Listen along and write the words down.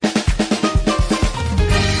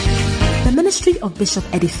ministry of Bishop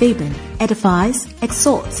Eddie Fabian edifies,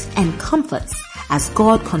 exhorts, and comforts as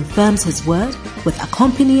God confirms His word with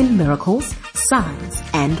accompanying miracles, signs,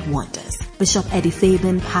 and wonders. Bishop Eddie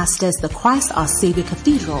Fabian pastors the Christ Our Savior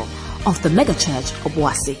Cathedral of the megachurch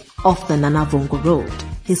Obuasi off the Nanavongo Road.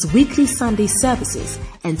 His weekly Sunday services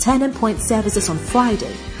and Turning Point services on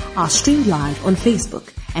Friday are streamed live on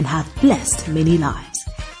Facebook and have blessed many lives.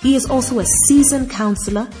 He is also a seasoned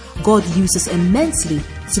counselor God uses immensely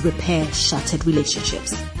to repair shattered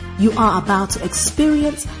relationships. You are about to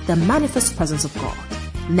experience the manifest presence of God.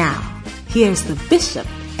 Now, here's the Bishop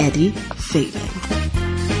Eddie Fabian.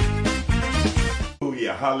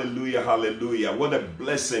 Hallelujah, hallelujah, hallelujah. What a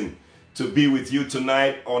blessing to be with you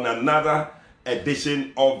tonight on another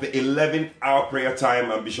edition of the 11th hour prayer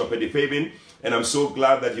time. I'm Bishop Eddie Fabian, and I'm so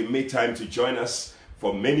glad that you made time to join us.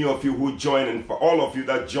 For many of you who join, and for all of you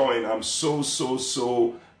that join, I'm so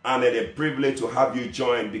honored and privileged to have you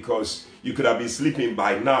join, because you could have been sleeping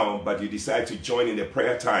by now, but you decide to join in the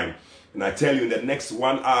prayer time. And I tell you, in the next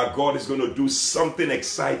 1 hour, God is going to do something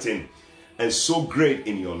exciting and so great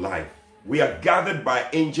in your life. We are gathered by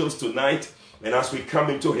angels tonight, and as we come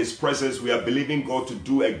into His presence, we are believing God to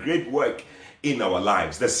do a great work in our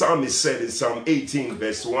lives. The psalmist said in Psalm 18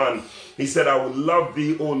 verse 1, he said, I will love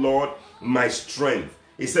thee, O Lord, my strength.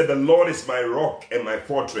 He said, the Lord is my rock and my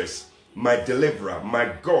fortress, my deliverer,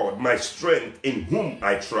 my God, my strength, in whom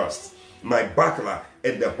I trust, my buckler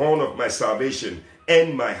and the horn of my salvation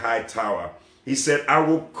and my high tower. He said, I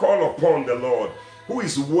will call upon the Lord, who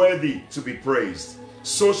is worthy to be praised.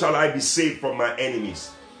 So shall I be saved from my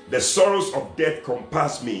enemies. The sorrows of death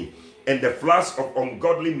compassed me, and the floods of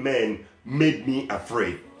ungodly men made me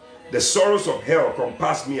afraid. The sorrows of hell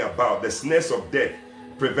compassed me about. The snares of death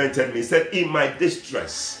prevented me. He said, in my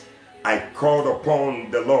distress, I called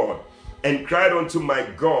upon the Lord and cried unto my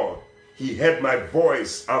God. He heard my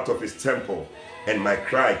voice out of His temple, and my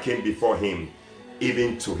cry came before Him,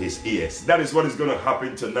 even to His ears. That is what is going to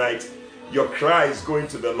happen tonight. Your cry is going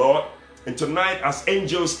to the Lord. And tonight, as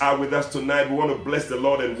angels are with us tonight, we want to bless the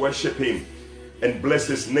Lord and worship Him and bless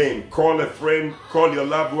His name. Call a friend, call your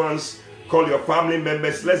loved ones, call your family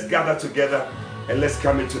members. Let's gather together and let's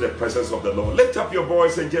come into the presence of the Lord. Lift up your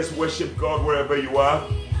voice and just worship God wherever you are.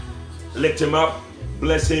 Lift Him up,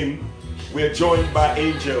 bless Him. We're joined by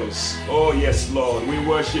angels. Oh yes, Lord, we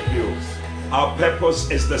worship you. Our purpose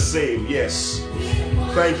is the same. Yes.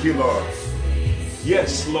 Thank you, Lord.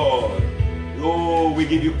 Yes, Lord. Oh, we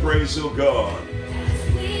give you praise, oh God.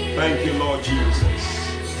 Thank you, Lord Jesus.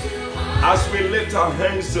 As we lift our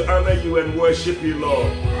hands to honor you and worship you,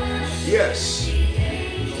 Lord. Yes.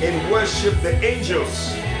 In worship, the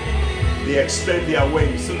angels, they extend their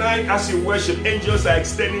wings. Tonight, as you worship, angels are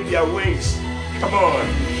extending their wings. Come on.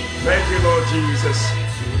 Thank you, Lord Jesus.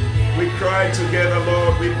 We cry together,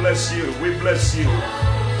 Lord. We bless you. We bless you.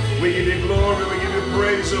 We give you glory. We give you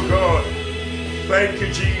praise, oh God. Thank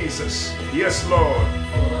you, Jesus. Yes, Lord.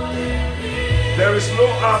 There is no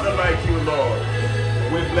other like you, Lord.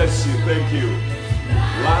 We bless you. Thank you.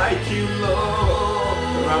 Like you, Lord.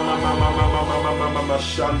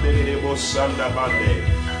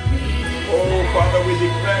 Oh, Father, we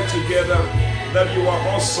declare together that you are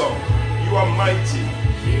awesome. You are mighty.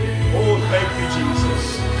 Oh, thank you, Jesus.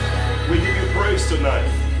 We give you praise tonight.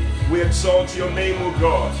 We exalt your name, O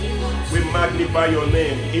God. We magnify your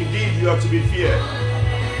name. Indeed, you are to be feared,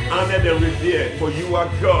 honored and revered, for you are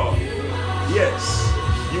God. Yes,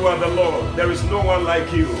 you are the Lord. There is no one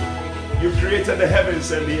like you. You created the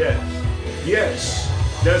heavens and the earth. Yes,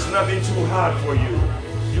 there's nothing too hard for you.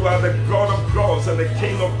 You are the God of gods and the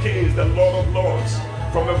King of kings, the Lord of lords.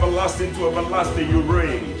 From everlasting to everlasting you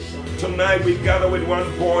reign. Tonight we gather with one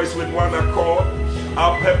voice, with one accord.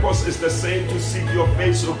 Our purpose is the same, to seek your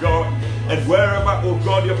face, O God. And wherever, O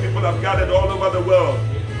God, your people have gathered all over the world,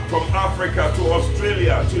 from Africa to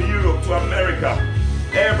Australia, to Europe, to America,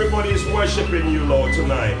 everybody is worshiping you, Lord,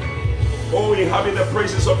 tonight. Oh, inhabit the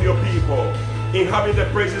praises of your people. Inhabit the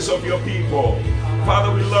praises of your people.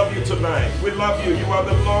 Father, we love you tonight. We love you. You are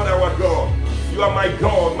the Lord our God. You are my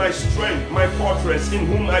God, my strength, my fortress, in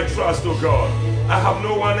whom I trust, O God. I have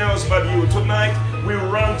no one else but you. Tonight, we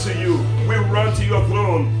run to you. We run to your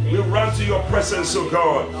throne. We run to your presence, O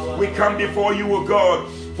God. We come before you, O God,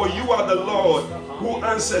 for you are the Lord who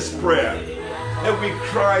answers prayer. And we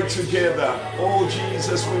cry together, oh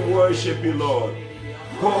Jesus, we worship you, Lord.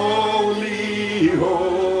 Holy,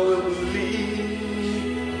 holy.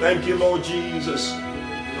 Thank you, Lord Jesus.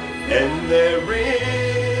 And there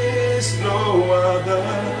is no other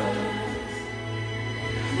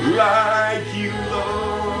like you,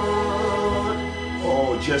 Lord.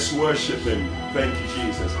 Oh, just worship him. Thank you,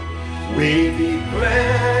 Jesus. We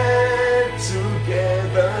declare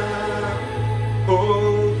together.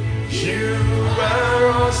 Oh, you are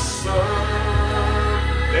awesome.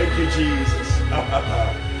 Thank you, Jesus.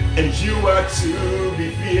 And you are to be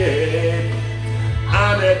feared,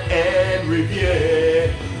 honored and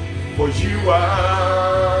revered, for you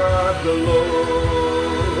are the Lord.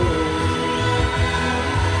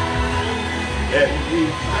 And we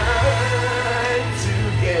cry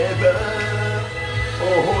together,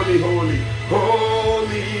 oh, holy, holy,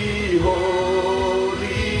 holy,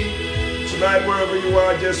 holy. Tonight, wherever you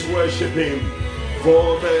are, just worship Him,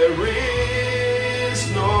 for there is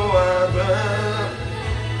no other,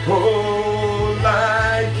 oh,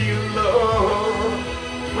 like you, Lord.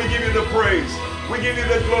 We give you the praise, we give you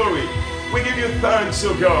the glory, we give you thanks,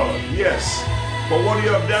 oh God, yes, for what you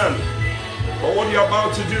have done, for what you're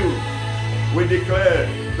about to do. We declare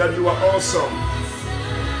that you are awesome.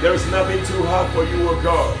 There is nothing too hard for you, oh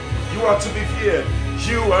God. You are to be feared.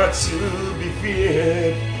 You are to be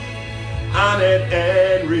feared, honored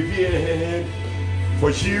and revered, for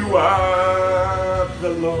you are the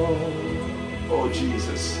Lord. Oh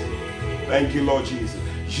Jesus. Thank you, Lord Jesus.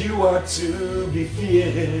 You are to be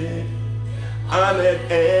feared, honored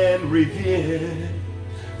and revered,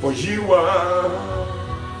 for you are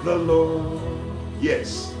the Lord.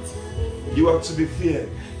 Yes. You are to be feared,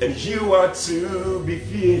 and you are to be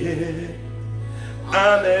feared,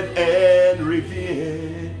 honored and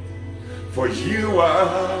revered, for you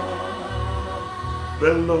are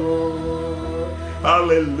the Lord.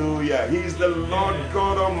 Hallelujah. He is the Lord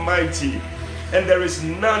God Almighty, and there is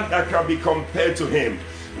none that can be compared to Him.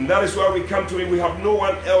 And that is why we come to Him. We have no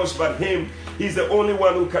one else but Him. He's the only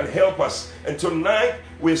one who can help us. And tonight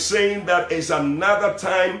we're saying that it's another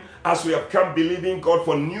time as we have come believing God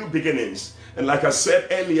for new beginnings. And like I said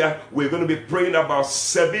earlier, we're going to be praying about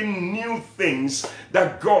 7 new things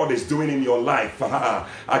that God is doing in your life. I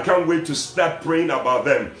can't wait to start praying about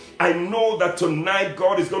them. I know that tonight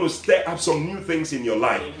God is going to stir up some new things in your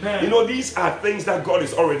life. Amen. You know, these are things that God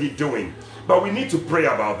is already doing, but we need to pray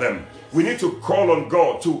about them. We need to call on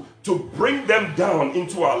God to bring them down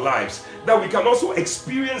into our lives, that we can also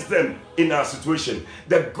experience them in our situation.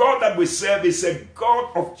 The God that we serve is a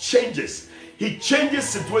God of changes. He changes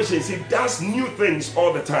situations. He does new things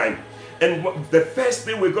all the time. And the first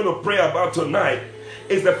thing we're going to pray about tonight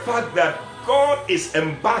is the fact that God is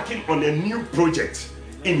embarking on a new project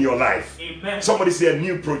in your life. Amen. Somebody say a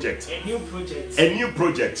new project. A new project. A new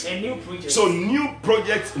project. A new project. So new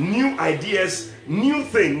projects, new ideas, new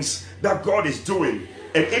things that God is doing.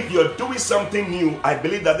 And if you're doing something new, I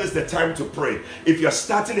believe that this is the time to pray. If you're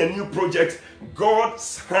starting a new project,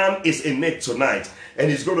 God's hand is in it tonight, and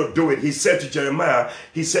He's going to do it. He said to Jeremiah,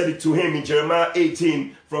 He said it to him in Jeremiah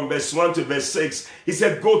 18 from verse 1 to verse 6. He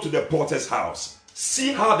said, go to the potter's house.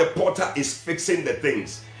 See how the potter is fixing the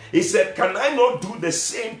things. He said, can I not do the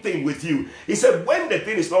same thing with you? He said, when the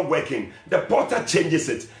thing is not working, the potter changes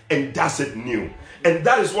it and does it new. And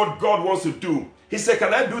that is what God wants to do. He said,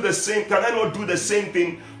 can I do the same? Can I not do the same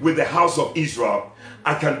thing with the house of Israel?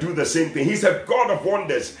 I can do the same thing. He's a God of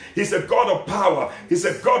wonders. He's a God of power. He's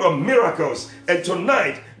a God of miracles. And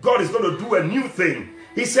tonight, God is going to do a new thing.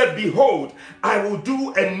 He said, behold, I will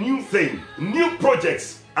do a new thing. New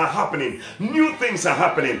projects are happening. New things are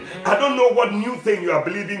happening. I don't know what new thing you are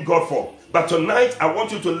believing God for. But tonight, I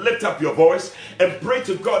want you to lift up your voice and pray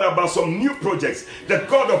to God about some new projects. The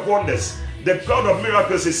God of wonders, the God of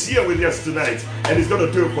miracles is here with us tonight, and He's going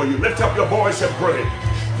to do it for you. Lift up your voice and pray.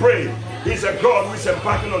 Pray. He's a God who is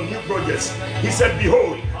embarking on new projects. He said,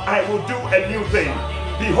 behold, I will do a new thing.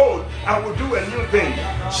 Behold, I will do a new thing.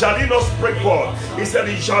 Shall He not spring forth? He said,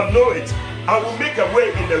 He shall know it. I will make a way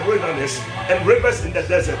in the wilderness and rivers in the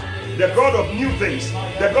desert. The God of new things,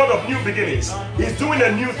 the God of new beginnings. He's doing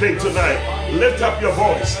a new thing tonight. Lift up your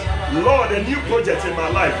voice. Lord, a new project in my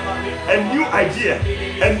life, a new idea,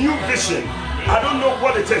 a new vision. I don't know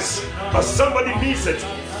what it is, but somebody needs it.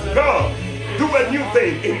 God, do a new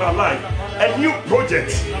thing in my life, a new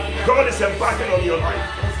project. God is embarking on your life.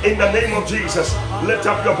 In the name of Jesus, lift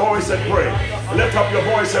up your voice and pray. Lift up your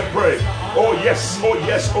voice and pray. Oh yes, oh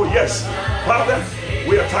yes, oh yes. Father,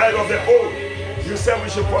 we are tired of the old. You said we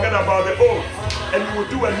should forget about the old, and you will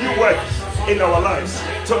do a new work in our lives.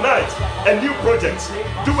 Tonight, a new project.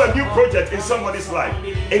 Do a new project in somebody's life.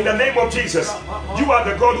 In the name of Jesus, you are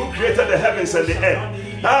the God who created the heavens and the earth.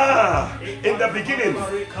 In the beginning,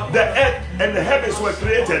 the earth and the heavens were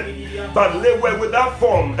created, but they were without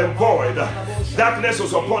form and void. Darkness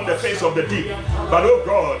was upon the face of the deep. But oh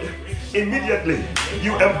God, immediately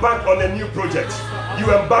you embark on a new project.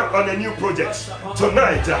 You embark on a new project.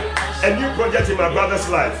 Tonight, a new project in my brother's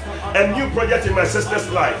life, a new project in my sister's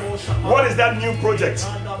life. What is that new project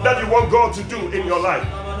that you want God to do in your life?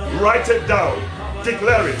 Write it down,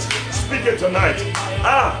 declare it, speak it tonight.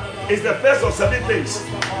 It's the first of 7 things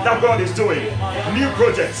that God is doing. New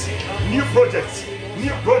projects, new projects,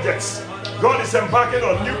 new projects. God is embarking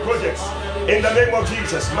on new projects in the name of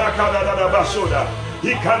Jesus.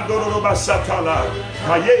 Ikandoro basatala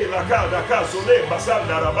kaye la kada kasole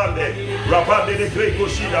basanda rabande rabande de greko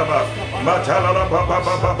shidaba matala la baba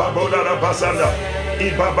baba bola basanda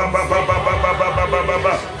ibaba baba baba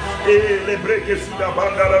baba le breke suda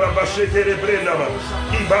banda la basheke le brena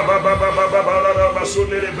ibaba baba baba la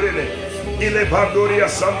basone le brene ile bandoria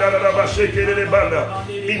sanda la basheke le banda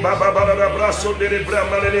ibaba baba la braso le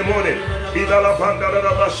brama le mone ila la banda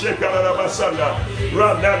la basheka la basanda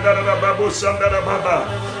randa la babo sanda la baba.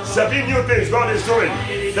 7 new things God is doing.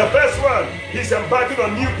 The first one, He's embarking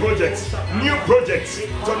on new projects. New projects.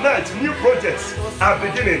 Tonight, new projects are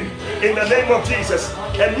beginning in the name of Jesus.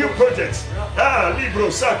 A new project. Libro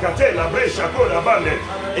Sakatela Bresha Koda Bande.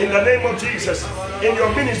 In the name of Jesus. In your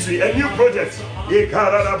ministry, a new project.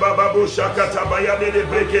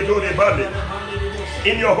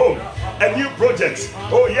 In your home, a new project.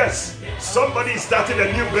 Oh yes. Somebody is starting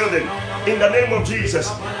a new building in the name of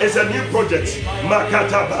Jesus. It's a new project.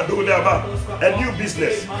 Makata Badudaba, a new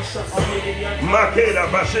business. Makeda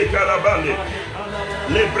Basheka Labande,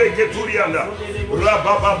 Lebreke Turianda,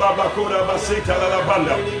 Rabababakura Baseta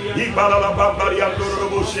Labanda, Ibala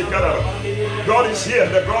Bambariando Shekara. God is here,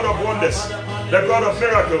 the God of wonders, the God of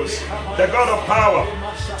miracles, the God of power.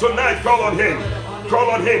 Tonight, call on Him.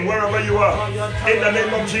 Call on Him wherever you are. In the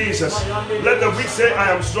name of Jesus. Let the weak say,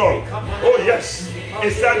 I am strong. Oh yes.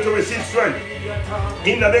 It's time to receive strength.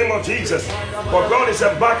 In the name of Jesus. For God is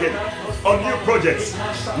embarking on new projects.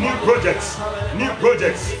 New projects. New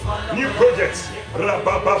projects. New projects.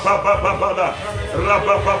 Rababababababada.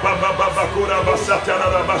 Rabababababakura basatana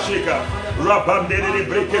rabashika. Rabandere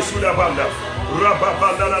breke sudabanda.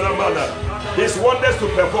 Rababanda ramana. His wonders to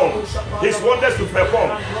perform. His wonders to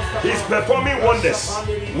perform. He's performing wonders.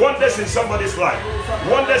 Wonders in somebody's life.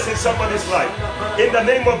 Wonders in somebody's life. In the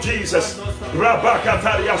name of Jesus.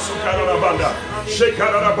 Rabakataria sukarabanda.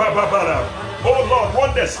 Shekarabababara. Oh Lord,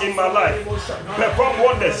 wonders in my life. Perform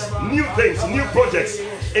wonders, new things, new projects.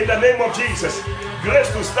 In the name of Jesus.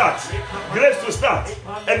 Grace to start,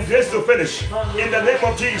 and grace to finish. In the name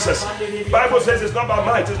of Jesus. Bible says it's not by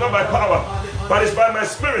might, it's not by power, but it's by my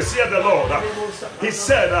spirit, saith the Lord. He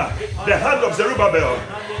said, the hand of Zerubbabel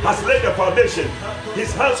has laid the foundation.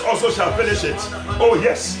 His hands also shall finish it. Oh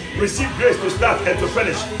yes, receive grace to start and to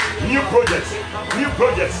finish. New projects, new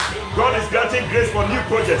projects. God is granting grace for new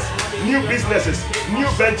projects, new businesses, new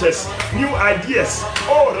ventures, new ideas.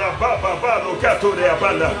 Oh, Rababa Lokato de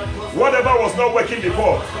Abanda. Whatever was not working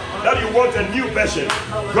before, that you want a new version,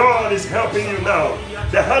 God is helping you now.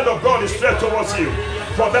 The hand of God is stretched towards you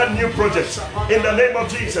for that new project. In the name of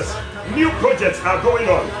Jesus, new projects are going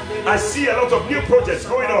on. I see a lot of new projects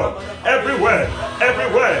going on everywhere,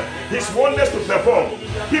 everywhere. His wonders to perform.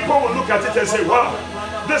 People will look at it and say, wow,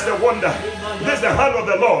 this is the wonder. This is the hand of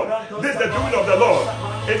the Lord. This is the doing of the Lord.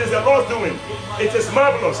 It is the Lord's doing. It is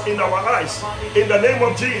marvelous in our eyes. In the name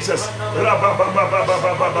of Jesus.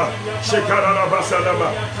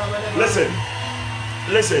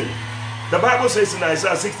 Listen. The Bible says in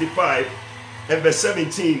Isaiah 65 and verse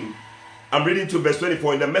 17, I'm reading to verse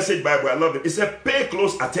 24 in the Message Bible. I love it. It said, pay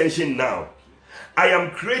close attention now. I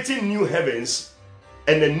am creating new heavens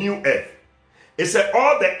and a new earth. It said,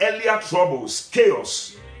 all the earlier troubles,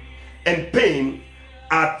 chaos, and pain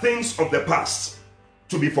are things of the past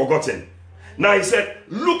to be forgotten. Now he said,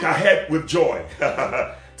 look ahead with joy.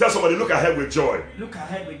 Tell somebody, look ahead with joy. Look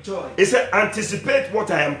ahead with joy. He said, anticipate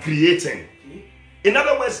what I am creating. In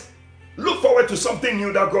other words, look forward to something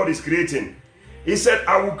new that God is creating. He said,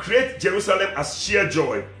 I will create Jerusalem as sheer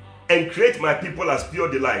joy and create my people as pure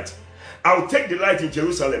delight. I will take delight in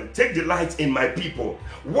Jerusalem, take delight in my people.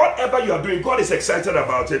 Whatever you are doing, God is excited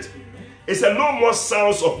about it. He said, no more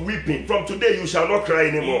sounds of weeping. From today, you shall not cry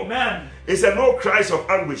anymore. Amen. He said, no cries of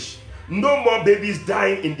anguish. No more babies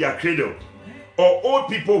dying in their cradle. Or old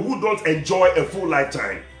people who don't enjoy a full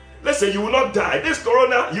lifetime. Listen, you will not die. This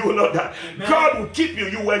corona, you will not die. Amen. God will keep you.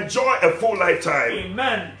 You will enjoy a full lifetime.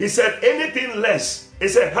 Amen. He said, anything less, he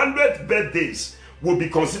said, 100 birthdays will be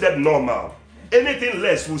considered normal. Anything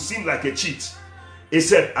less will seem like a cheat. He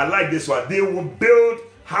said, I like this one. They will build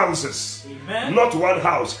houses. Amen. Not one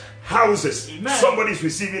house. Houses. Amen. Somebody's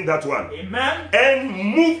receiving that one. Amen. And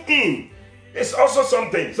move in It's also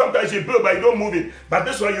something. Sometimes you build but you don't move in. But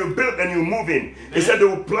this one you build and you move in. He said they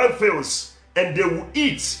will plant fields and they will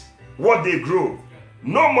eat what they grow.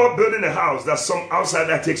 No more building a house that some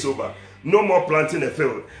outsider takes over. No more planting a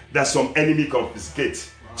field that some enemy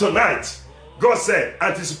confiscates. Tonight, God said,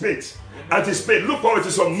 anticipate. Anticipate. Look forward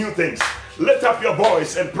to some new things. Lift up your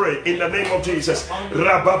voice and pray in the name of Jesus.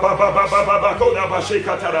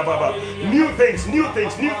 New things, new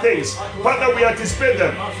things, new things. Father, we anticipate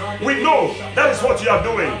them. We know that is what you are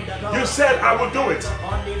doing. You said, I will do it.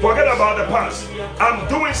 Forget about the past. I'm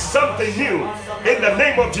doing something new in the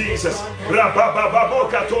name of Jesus.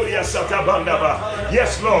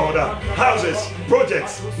 Yes, Lord. Houses,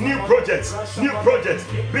 projects, new projects,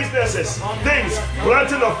 businesses, things,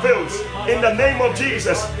 planting of fields in the name of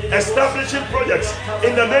Jesus. Establishing projects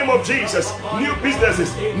in the name of Jesus, new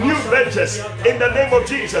businesses, new ventures in the name of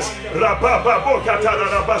Jesus.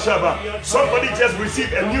 Somebody just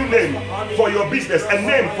received a new name for your business, a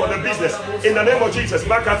name for the business in the name of Jesus.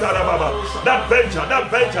 That venture.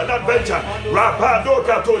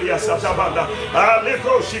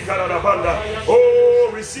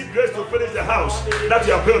 Oh, receive grace to finish the house that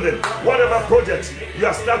you are building. Whatever project you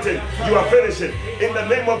are starting, you are finishing in the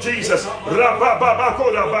name of Jesus. In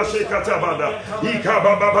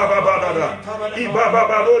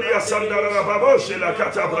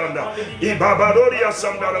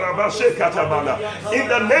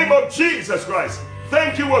the name of Jesus Christ.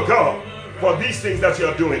 Thank you, O God, for these things that you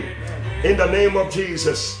are doing. In the name of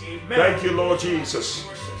Jesus. Thank you, Lord Jesus.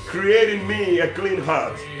 Create in me a clean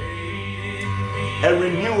heart and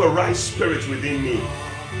renew a right spirit within me.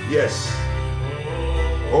 Yes.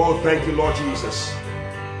 Oh, thank you, Lord Jesus.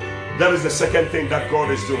 That is the second thing that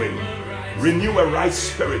God is doing. Renew a right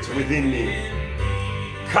spirit within me.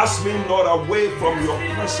 Cast me not away from your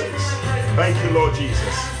presence. Thank you, Lord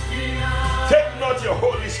Jesus. Take not your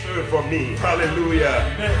Holy Spirit from me. Hallelujah.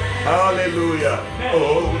 Hallelujah.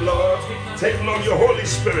 Oh Lord, take not your Holy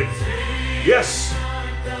Spirit. Yes,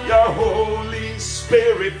 your Holy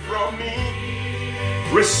Spirit from me.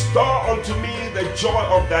 Restore unto me the joy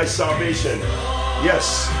of thy salvation.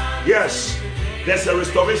 Yes, yes. There's a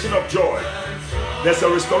restoration of joy. There's a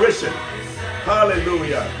restoration.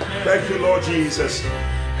 Hallelujah. Thank you, Lord Jesus.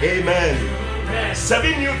 Amen.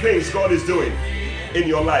 7 new things God is doing in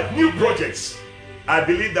your life. New projects. I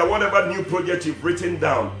believe that whatever new project you've written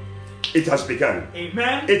down, it has begun.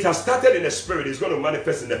 Amen. It has started in the spirit. It's going to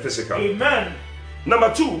manifest in the physical. Amen.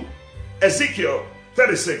 Number 2, Ezekiel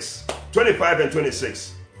 36, 25 and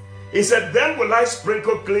 26. He said, then will I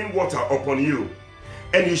sprinkle clean water upon you,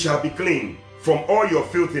 and you shall be clean from all your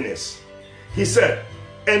filthiness. He said,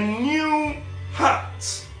 a new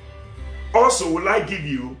heart also will I give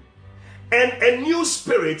you, and a new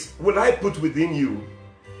spirit will I put within you,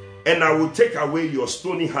 and I will take away your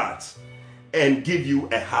stony heart and give you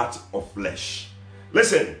a heart of flesh.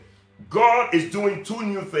 Listen, God is doing 2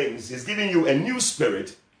 new things. He's giving you a new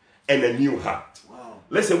spirit and a new heart. Wow.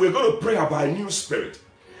 Listen, we're going to pray about a new spirit.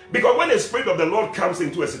 Because when the Spirit of the Lord comes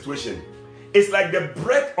into a situation, it's like the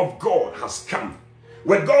breath of God has come.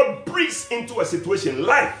 When God breathes into a situation,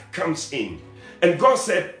 life comes in. And God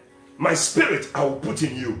said, my spirit I will put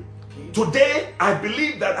in you. Today, I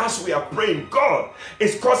believe that as we are praying, God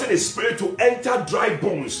is causing His Spirit to enter dry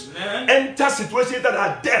bones, enter situations that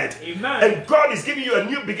are dead. Amen. And God is giving you a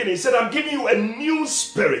new beginning. He said, I'm giving you a new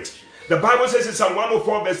spirit. The Bible says in Psalm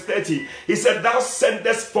 104 verse 30, He said, thou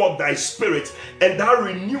sendest forth thy spirit, and thou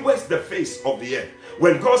renewest the face of the earth.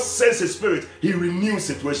 When God sends His Spirit, He renews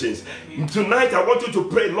situations. Tonight, I want you to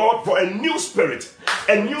pray, Lord, for a new spirit,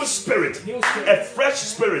 a fresh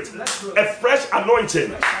spirit, a fresh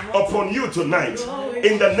anointing upon you tonight.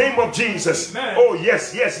 In the name of Jesus. Oh,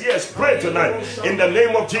 yes, yes, yes. Pray tonight. In the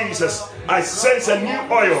name of Jesus, I sense a new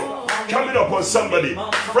oil coming upon somebody.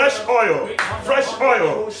 Fresh oil, fresh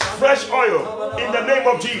oil, fresh oil. In the name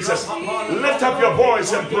of Jesus, lift up your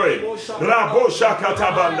voice and pray.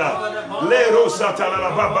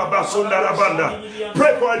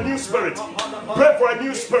 Pray for a new spirit. Pray for a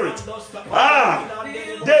new spirit.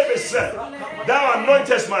 David said, thou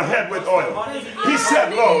anointest my head with oil. He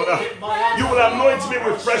said, Lord, you will anoint me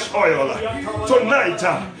with fresh oil. Tonight,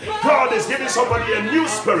 God is giving somebody a new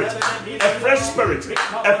spirit, a fresh spirit,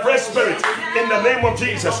 a fresh spirit. In the name of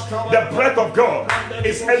Jesus, the breath of God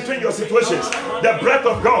is entering your situations. The breath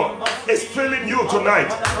of God is filling you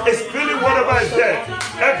tonight. It's filling whatever is dead.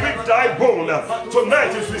 Every dry bone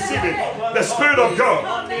tonight is receiving the Spirit of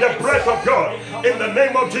God, the breath of God. In the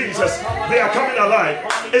name of Jesus, they are coming alive.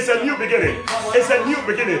 It's a new beginning. It's a new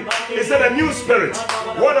beginning. It's a new spirit.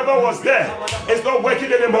 Whatever was there is not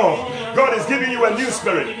working anymore. God is giving you a new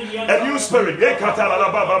spirit. A new spirit. A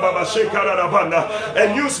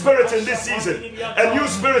new spirit in this season. A new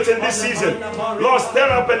spirit in this season. Lord, stir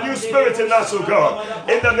up a new spirit in us, oh God.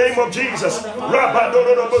 In the name of Jesus.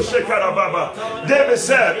 David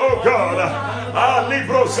said, oh God,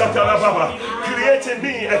 create in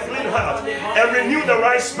me a clean heart and renew the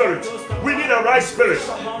right spirit. We need a right spirit.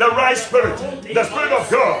 The right spirit. The Spirit of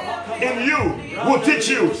God in you will teach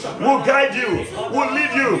you, will guide you, will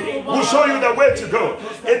lead you, will show you the way to go.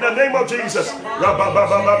 In the name of Jesus.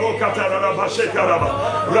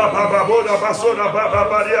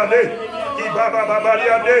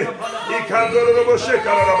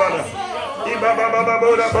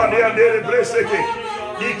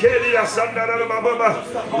 Ikelia sandara baba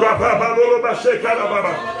rababa loba shekara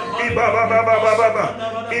baba ibaba baba baba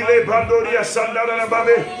ile bandoria sandara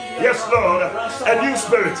baba. Yes, Lord, a new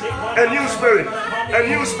spirit, a new spirit, a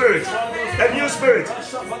new spirit, a new spirit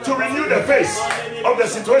to renew the face of the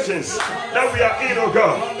situations that we are in, oh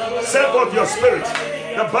God. Send forth your spirit.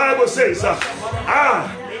 The Bible says,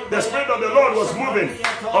 the Spirit of the Lord was moving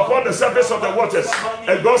upon the surface of the waters,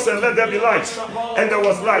 and God said, let there be light, and there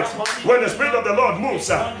was light. When the Spirit of the Lord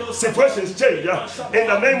moves, situations change. In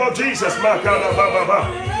the name of Jesus, a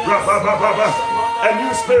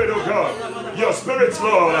new spirit, oh God. Your spirit,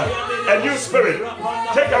 Lord, a new spirit.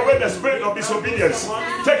 Take away the spirit of disobedience.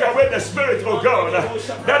 Take away the spirit, oh God,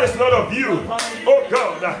 that is not of you, oh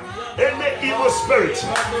God. Any evil spirit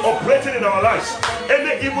operating in our lives,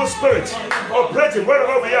 any evil spirit operating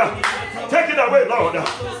wherever we are, take it away, Lord.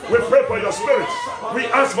 We pray for your spirit. We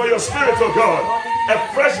ask for your spirit, oh God. A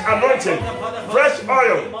fresh anointing, fresh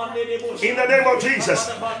oil in the name of Jesus.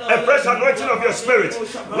 A fresh anointing of your spirit.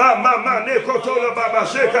 La mama ne kotola baba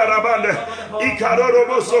shekarabande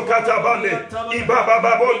ikarorobo sokatabande ibaba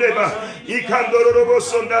babonde ba ikandorobo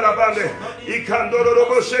sondarabande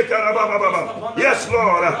ikandorobo shekarababa. Yes,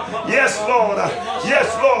 Lord. Yes, Lord.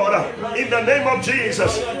 Yes, Lord. In the name of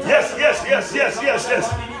Jesus. Yes, yes, yes, yes, yes,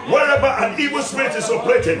 yes. Wherever an evil spirit is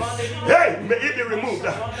operating, hey, may it be removed.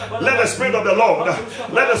 Let the Spirit of the Lord,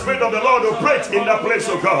 let the Spirit of the Lord operate in that place,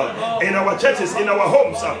 oh God, in our churches, in our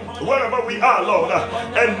homes, wherever we are, Lord.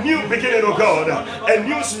 A new beginning, oh God, a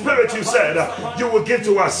new spirit you said you will give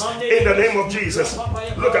to us in the name of Jesus.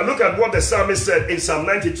 Look at what the psalmist said in Psalm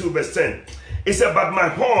 92 verse 10. He said, but my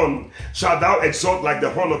horn shall thou exalt like the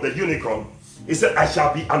horn of the unicorn. He said, I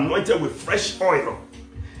shall be anointed with fresh oil.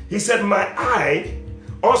 He said, my eye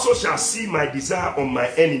also shall see my desire on my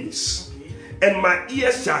enemies, and my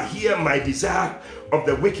ears shall hear my desire of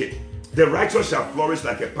the wicked. The righteous shall flourish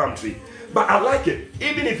like a palm tree. But I like it.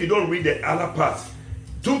 Even if you don't read the other part,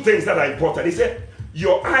 two things that are important. He said,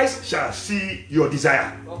 your eyes shall see your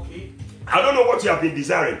desire. Okay. I don't know what you have been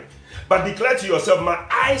desiring, but declare to yourself, my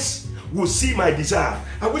eyes will see my desire.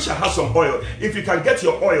 I wish I had some oil. If you can get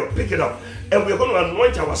your oil, pick it up. And we're going to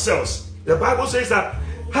anoint ourselves. The Bible says that,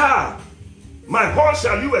 my horn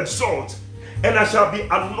shall you exalt, and I shall be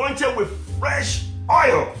anointed with fresh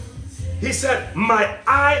oil. He said, my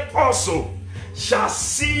eye also shall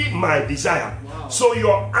see my desire. Wow. So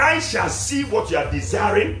your eyes shall see what you are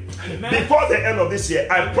desiring. Amen. Before the end of this year,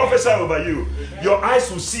 I prophesy over you. Amen. Your eyes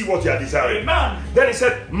will see what you are desiring. Amen. Then he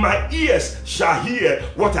said, my ears shall hear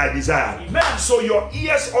what I desire. Amen. So your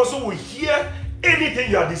ears also will hear anything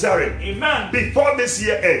you are desiring. Amen. Before this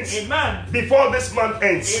year ends. Amen. Before this month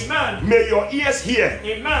ends. Amen. May your ears hear.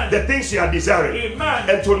 Amen. The things you are desiring. Amen.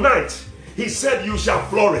 And tonight, he said you shall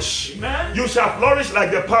flourish. Amen. You shall flourish like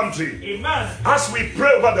the palm tree. Amen. As we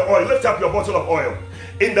pray over the oil, lift up your bottle of oil.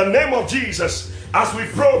 In the name of Jesus, as we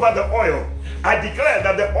pray over the oil, I declare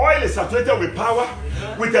that the oil is saturated with power,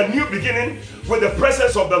 with a new beginning, with the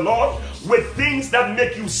presence of the Lord, with things that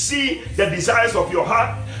make you see the desires of your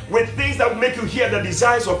heart, with things that make you hear the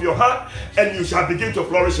desires of your heart, and you shall begin to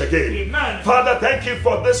flourish again. Amen. Father, thank you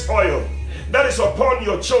for this oil that is upon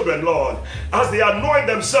your children, Lord, as they anoint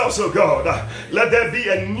themselves, oh God. Let there be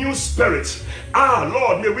a new spirit.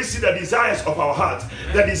 Lord, may we see the desires of our heart,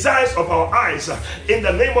 the desires of our eyes. In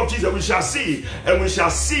the name of Jesus, we shall see, and we shall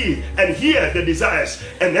see and hear the desires,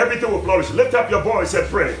 and everything will flourish. Lift up your voice and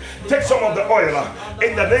pray. Take some of the oil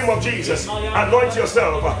in the name of Jesus. Anoint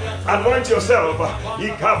yourself. Anoint yourself. But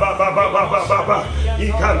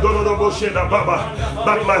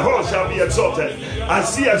my horn shall be exalted. I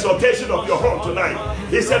see exaltation of your horn tonight.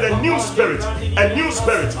 He said, a new spirit, a new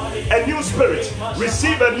spirit, a new spirit.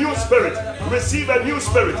 Receive a new spirit Receive a new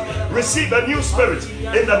spirit. Receive a new spirit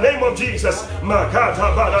in the name of Jesus.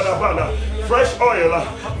 Makata badadabana. Fresh oil.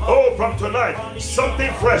 Oh, from tonight,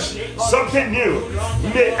 something fresh, something new.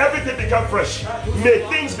 May everything become fresh. May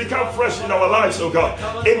things become fresh in our lives, oh God.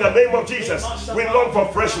 In the name of Jesus, we long for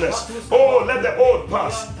freshness. Oh, let the old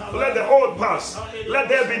pass. Let the old pass. Let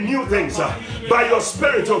there be new things. By your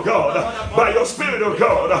Spirit, oh God. By your Spirit, oh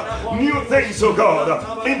God. New things, oh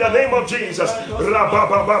God. In the name of Jesus.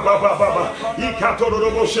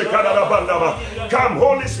 Come,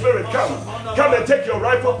 Holy Spirit, come. Come and take your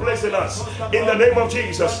rightful place in us. In the name of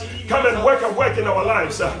Jesus. Come and work in our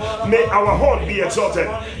lives. May our horn be exalted.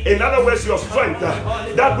 In other words, your strength,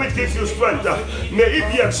 that which gives you strength, may it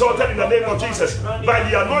be exalted in the name of Jesus. By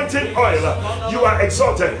the anointing oil, you are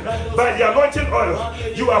exalted. By the anointing oil,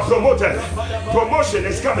 you are promoted. Promotion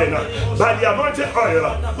is coming. By the anointing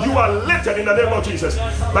oil, you are lifted in the name of Jesus.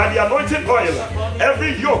 By the anointing oil,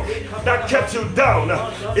 every yoke that kept you down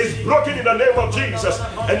is broken in the name of Jesus,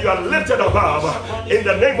 and you are lifted above in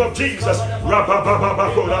the name of Jesus.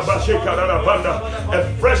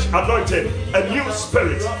 A fresh anointing, a new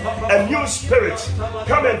spirit, a new spirit.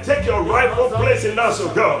 Come and take your rightful place in us,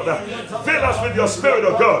 oh God. Fill us with your Spirit,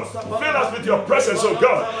 oh God. Fill us with your presence, oh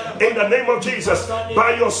God. In the name of Jesus,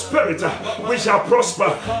 by your Spirit we shall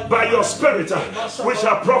prosper. By your Spirit we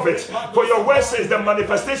shall profit. For your word says the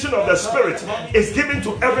manifestation of the Spirit is given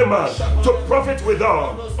to every man to profit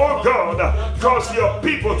withal. Oh God, cause your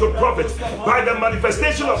people to profit by the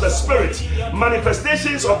manifestation of the Spirit.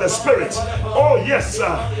 Manifestations of the Spirit. Oh yes,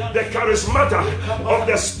 the charismata of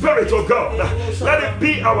the Spirit, oh God. Let it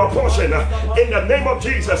be our portion in the name of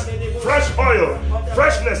Jesus. Fresh oil,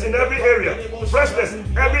 freshness in every area. Freshness in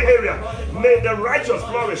every area. May the righteous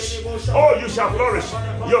flourish. Oh, you shall flourish.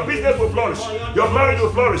 Your business will flourish. Your marriage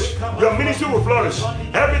will flourish. Your ministry will flourish.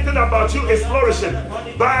 Everything about you is flourishing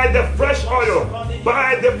by the fresh oil,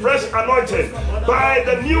 by the fresh anointing, by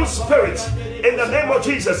the new spirit. In the name of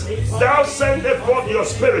Jesus, thou sendest forth your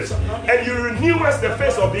Spirit, and you renew us the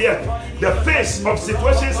face of the earth. The face of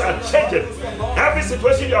situations are changing. Every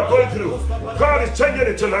situation you are going through, God is changing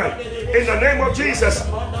it tonight. In the name of Jesus,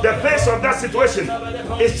 the face of that situation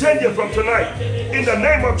is changing from tonight. In the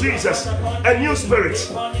name of Jesus, a new spirit,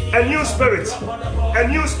 a new spirit, a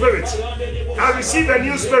new spirit. I receive a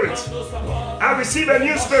new spirit. I receive a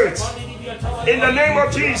new spirit. In the name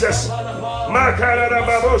of Jesus.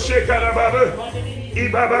 Makarababo shekarababo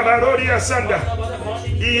ibabarodia sanda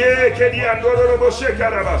iye kedi andorobo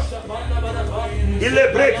shekaraba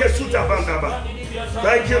ilebreke sutabandaba.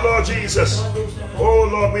 Thank you, Lord Jesus. Oh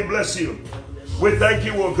Lord, we bless you. We thank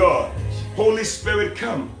you, oh God. Holy Spirit,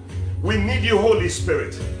 come. We need you, Holy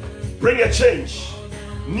Spirit. Bring a change,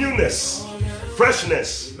 newness,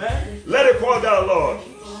 freshness. Let it pour down, Lord.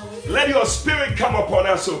 Let your Spirit come upon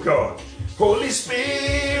us, oh God. Holy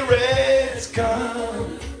Spirit,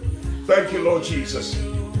 come. Thank you, Lord Jesus.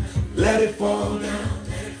 Let it fall down.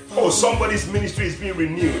 Oh, somebody's ministry is being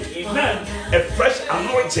renewed. Amen. A fresh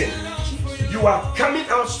anointing. You are coming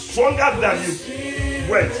out stronger than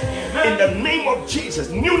you went. Amen. In the name of Jesus.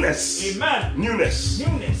 Newness. Amen. Newness.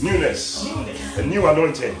 Newness. Newness. Newness. A new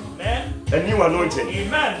anointing. Amen. A new anointing.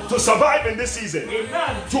 Amen. To survive in this season.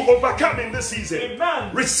 Amen. To overcome in this season.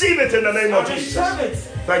 Amen. Receive it in the name of Jesus. It.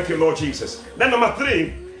 Thank you, Lord Jesus. Then number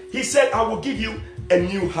 3, he said, I will give you a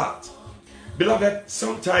new heart. Beloved,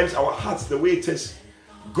 sometimes our hearts, the way it is,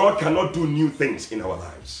 God cannot do new things in our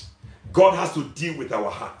lives. God has to deal with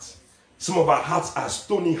our hearts. Some of our hearts are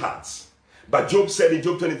stony hearts. But Job said in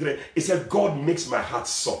Job 23, he said, God makes my heart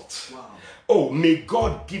soft. Wow. Oh, may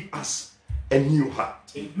God give us a new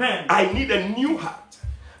heart. Amen. I need a new heart.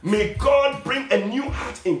 May God bring a new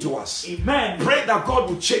heart into us. Amen. Pray that God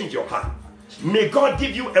will change your heart. May God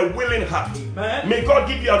give you a willing heart. Amen. May God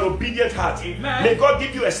give you an obedient heart. Amen. May God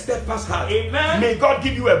give you a steadfast heart. Amen. May God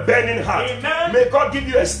give you a burning heart. Amen. May God give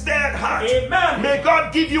you a stirred heart. Amen. May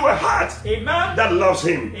God give you a heart Amen. that loves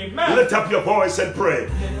Him. Amen. Lift up your voice and pray.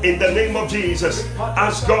 In the name of Jesus,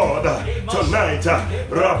 ask God tonight.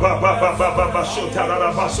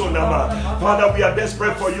 Father, we are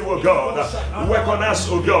desperate for you, O God. Work on us,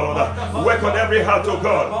 O God. Work on every heart, O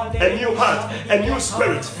God. A new heart, a new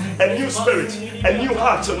spirit, a new spirit. A new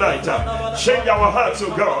heart tonight. Change our hearts, oh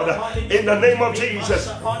God. In the name of Jesus.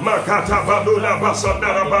 Oh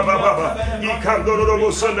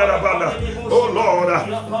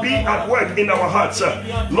Lord, be at work in our hearts.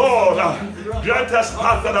 Lord, grant us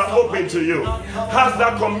hearts that are open to you. Hearts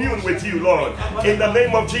that commune with you, Lord. In the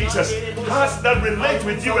name of Jesus. hearts that relate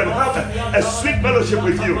with you and have a sweet fellowship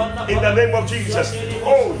with you in the name of Jesus.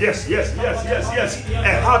 Oh, yes.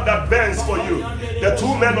 A heart that burns for you. The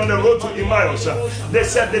two men on the road to Emmaus, they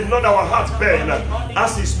said, did not our hearts burn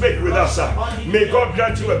as he spake with us? May God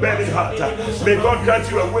grant you a burning heart. May God grant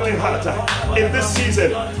you a willing heart. In this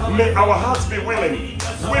season, may our hearts be willing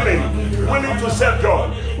to serve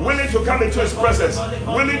God, willing to come into his presence,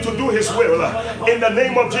 willing to do his will. In the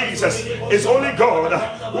name of Jesus, it's only God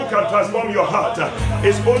who can transform your heart.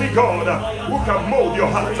 It's only God who can mold your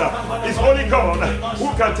heart. It's only God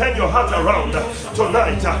who can turn your heart around.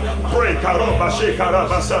 Tonight, pray.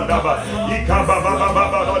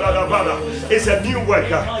 It's a new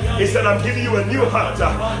work. He said, I'm giving you a new heart.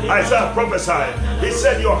 Isaiah prophesied. He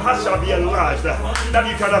said, your heart shall be enlarged, that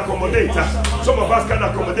you can accommodate. Some of us can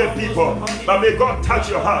accommodate people, but may God touch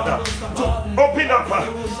your heart to open up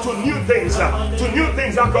to new things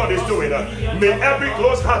that God is doing. May every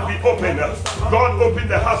closed heart be open. God open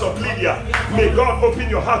the heart of Lydia. May God open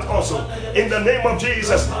your heart also. In the name of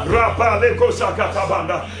Jesus.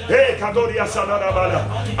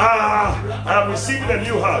 I'm receiving a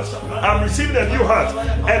new heart. I'm receiving a new heart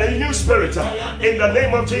and a new spirit. In the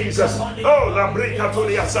name of Jesus. Oh, a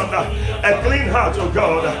clean heart, oh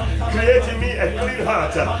God. Create in me a clean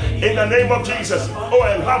heart. In the name of Jesus. Oh,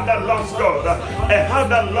 a heart that loves God. A heart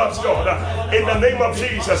that loves God. In the name of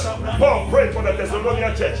Jesus. Paul prayed for the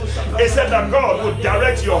Thessalonian church. He said that God would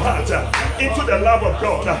direct your heart into the love of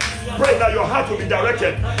God. Pray that your heart will be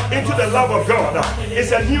directed into the love of God.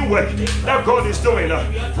 It's a new work that God is doing.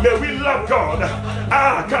 May we love God.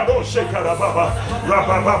 A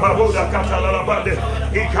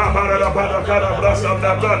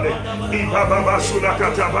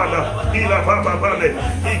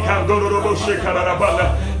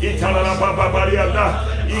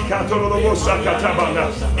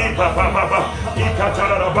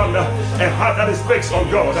heart that is fixed on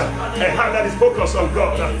God, a heart that is focused on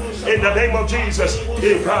God. In the name of Jesus.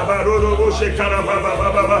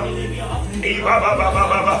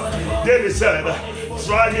 David said,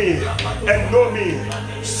 try me and know me.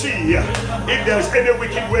 See if there is any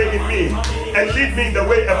wicked way in me, and lead me in the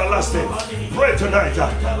way everlasting. Pray tonight.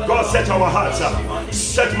 God, set our hearts.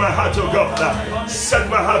 Set my heart to God. Set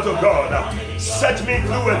my heart to God. Set me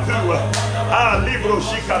through and through.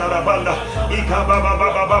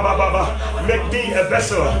 Make me a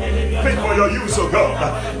vessel fit for your use, oh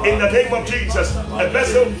God. In the name of Jesus, a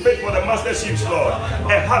vessel fit for the master's use, Lord.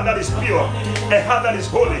 A heart that is pure, a heart that is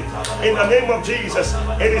holy. In the name of Jesus,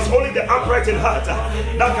 it is only the upright in heart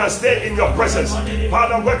that can stay in your presence.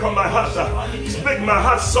 Father, work on my heart. Make my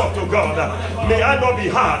heart soft, oh God. May I not be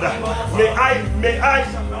hard. May I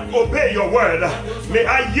obey your word. May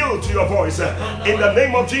I yield to your voice. In the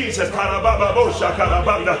name of Jesus.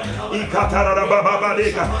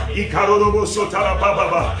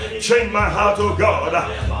 Change my heart, oh God.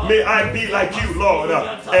 May I be like you, Lord.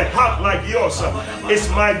 A heart like yours is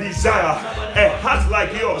my desire. A heart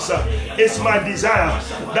like yours is my desire.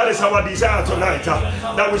 That is our desire tonight.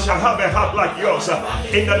 That we shall have a heart like yours.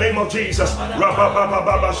 In the name of Jesus.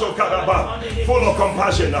 Full of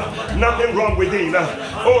compassion. Nothing wrong within.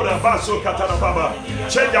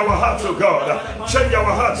 Change our hearts, oh God. Change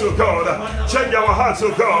our hearts, oh God. Change our hearts,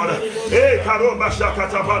 oh God.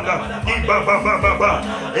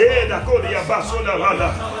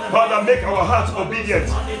 Father, make our hearts obedient.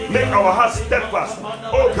 Make our hearts steadfast.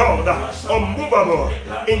 Oh God, unmovable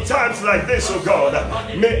in times like this, oh God.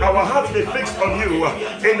 May our hearts be fixed on you.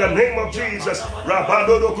 In the name of Jesus. A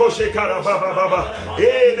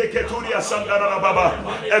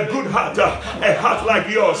good heart, a heart like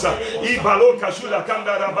yours.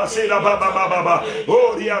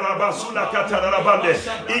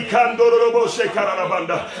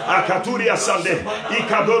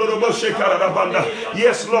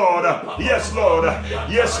 Yes, Lord. Yes, Lord.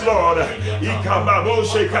 Yes, Lord.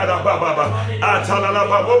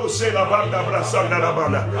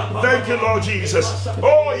 Thank you, Lord Jesus.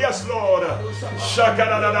 Oh, yes, Lord.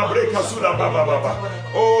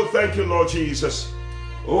 Oh, thank you, Lord Jesus.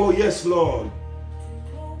 Oh, yes, Lord.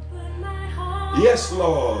 Yes,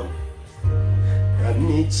 Lord. I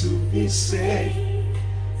need to be saved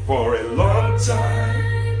for a long time.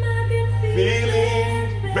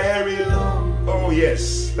 Feeling very low. Oh,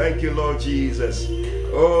 yes. Thank you, Lord Jesus.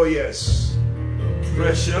 Oh, yes.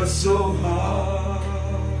 Precious so hard.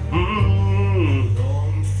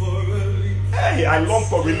 Hey, I long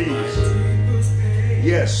for relief.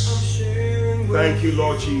 Yes. Thank you,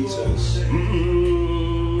 Lord Jesus.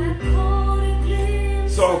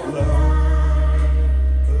 So glad.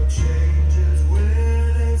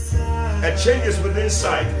 A change is within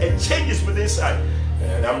sight. A change is within sight.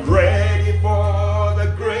 And I'm ready for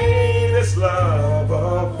the greatest love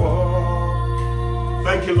of all.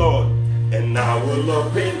 Thank you, Lord. And I will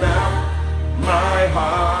open up my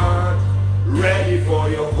heart, ready for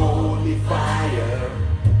your holy fire.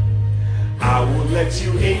 I will let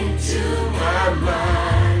you into my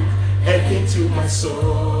mind and into my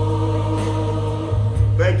soul.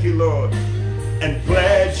 Thank you, Lord. And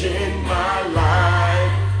pledging my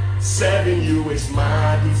life, serving you is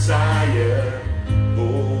my desire.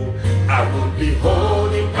 Oh, I won't be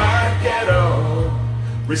holding back at all,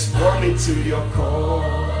 responding to your call.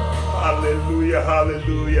 Hallelujah,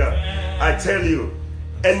 hallelujah. I tell you,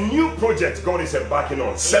 a new project God is embarking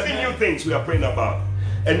on. 7 new things we are praying about.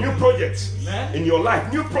 A new project in your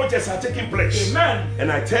life. New projects are taking place. Amen.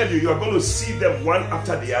 And I tell you, you are going to see them one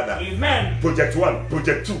after the other. Amen. Project 1,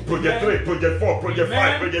 Project 2, Project 3, Project 4, Project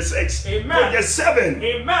 5, Project 6, Project 7.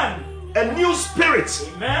 Amen. A new spirit.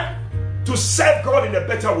 Amen. To serve God in a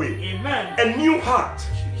better way. Amen. A new heart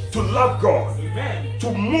to love God. Amen.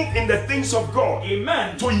 To move in the things of God.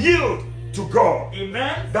 Amen. To yield to God.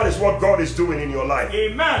 Amen. That is what God is doing in your life.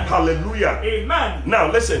 Amen. Hallelujah. Amen.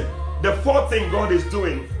 Now listen. The fourth thing God is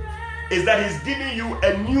doing is that He's giving you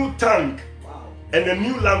a new tongue and a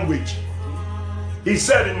new language. He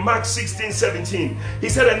said in Mark 16:17, He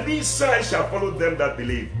said, and these signs shall follow them that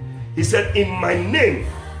believe. He said, in my name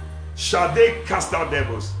shall they cast out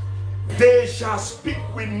devils. They shall speak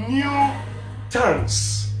with new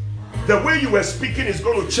tongues. The way you were speaking is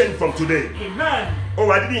going to change from today. Amen. Oh,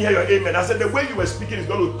 I didn't hear your amen. I said the way you were speaking is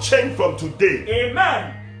going to change from today.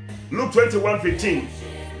 Amen. Luke 21:15.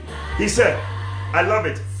 He said, I love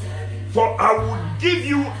it. For I will give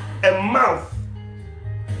you a mouth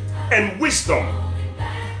and wisdom.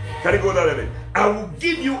 Can you go down a bit? I will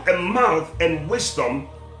give you a mouth and wisdom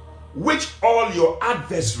which all your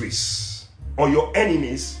adversaries or your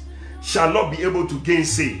enemies shall not be able to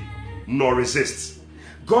gainsay nor resist.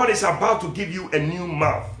 God is about to give you a new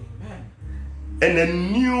mouth and a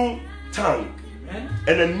new tongue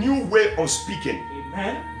and a new way of speaking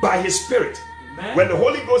by His Spirit. When the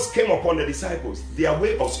Holy Ghost came upon the disciples, their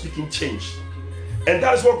way of speaking changed. And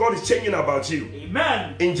that is what God is changing about you.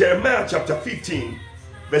 Amen. In Jeremiah chapter 15,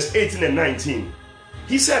 verse 18 and 19,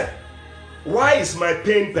 He said, why is my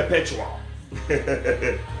pain perpetual?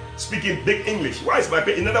 Speaking big English, why is my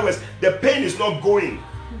pain? In other words, the pain is not going.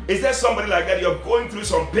 Is there somebody like that? You're going through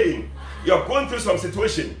some pain. You're going through some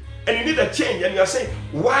situation. And you need a change. And you're saying,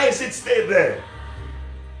 why is it stay there?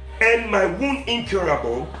 And my wound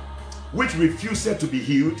incurable, which refuseth to be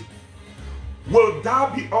healed, will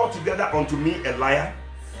thou be altogether unto me a liar,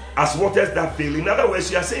 as waters that fail? In other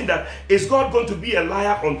words, you are saying that is God going to be a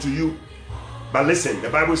liar unto you? But listen, the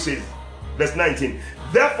Bible says, verse 19,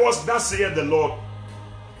 therefore thus saith the Lord,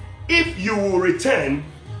 if you will return,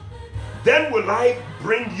 then will I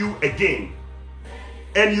bring you again,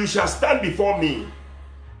 and you shall stand before me.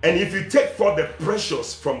 And if you take forth the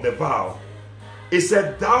precious from the vial, it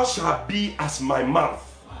said, thou shalt be as my mouth.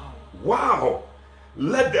 Wow.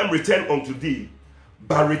 Let them return unto thee,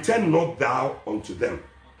 but return not thou unto them.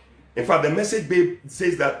 In fact, the Message Babe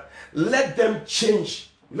says that let them change.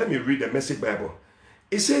 Let me read the Message Bible.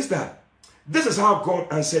 It says that this is how God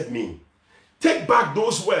answered me. Take back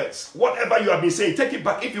those words. Whatever you have been saying, take it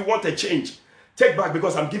back. If you want a change, take back,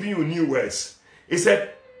 because I'm giving you new words. He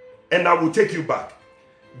said, and I will take you back.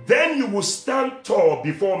 Then you will stand tall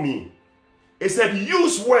before me. He said,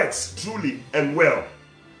 use words truly and well.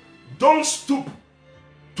 Don't stoop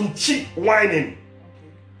to cheap whining.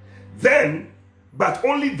 Then, but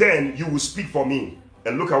only then, you will speak for me.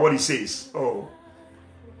 And look at what He says. Oh,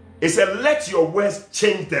 He said, let your words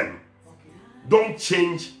change them. Don't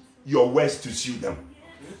change your words to suit them.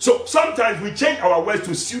 So sometimes we change our words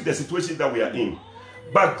to suit the situation that we are in.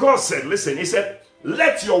 But God said, listen, He said,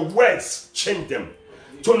 let your words change them.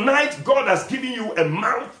 Tonight, God has given you a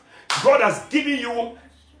mouth. God has given you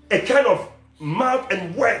a kind of mouth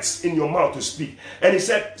and words in your mouth to speak. And He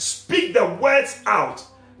said, speak the words out.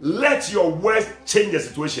 Let your words change the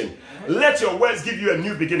situation. Let your words give you a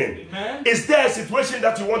new beginning. Amen. Is there a situation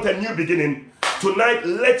that you want a new beginning? Tonight,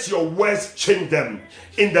 let your words change them.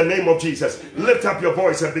 In the name of Jesus. Lift up your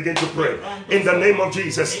voice and begin to pray. In the name of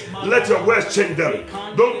Jesus. Let your words change them.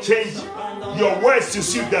 Don't change your words to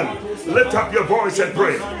suit them. Lift up your voice and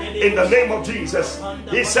pray. In the name of Jesus.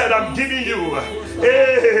 He said, I'm giving you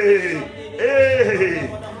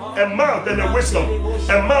a mouth and a wisdom,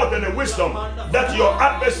 a mouth and a wisdom that your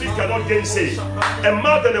adversaries cannot gainsay, a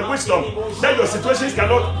mouth and a wisdom that your situations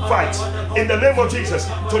cannot fight. In the name of Jesus,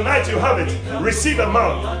 tonight you have it. Receive a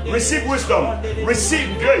mouth, receive wisdom,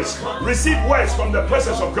 receive grace, receive words from the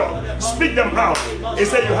presence of God. Speak them out. He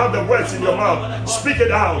said you have the words in your mouth. Speak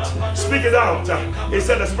it out. Speak it out. He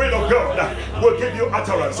said the Spirit of God will give you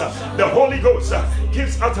utterance. The Holy Ghost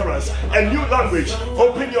gives utterance. A new language.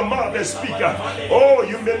 Open your mouth and speak. Oh,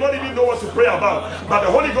 you may not even know what to pray about, but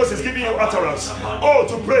the Holy Ghost is giving you utterance. Oh,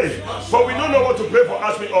 to pray. For we don't know what to pray for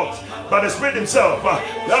as we ought. But the Spirit Himself,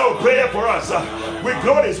 that will pray for us. With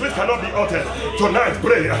groanings which cannot be uttered. Tonight,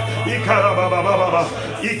 pray.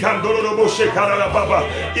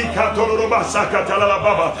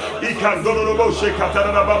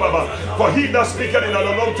 For he that speaketh in an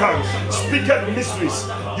unknown tongue speaketh mysteries.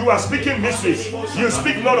 You are speaking mysteries. You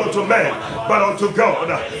speak not unto man, but unto God.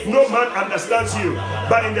 No man understands you,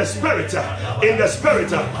 but in the Spirit,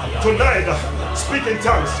 tonight, speak in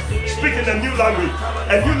tongues. Speak in a new language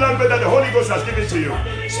that the Holy Ghost has given to you.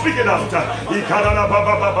 Speak it out.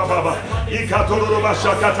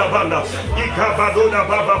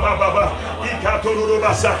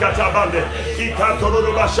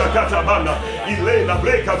 Ilena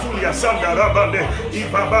breka tulia sanda rabande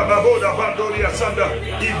ibaba baboda bandoria sanda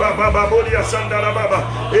ibaba babodia sanda rababa.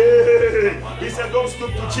 He said, don't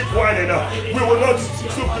stoop to cheap whining. We will not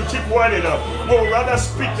stoop to cheap whining. We will rather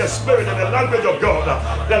speak the Spirit and the language of God,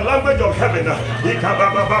 the language of heaven.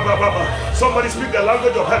 Somebody speak the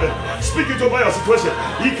language of heaven. Speak it over your situation.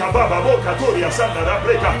 Ikababa katoria sanda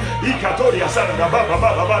rabreka ikatoria sanda baba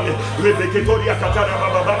baba baba rebeketoria katana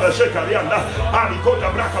baba baba shekarianda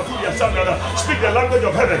anikota brakaturia sanda. Speak the language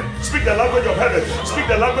of heaven. Speak the language of heaven. Speak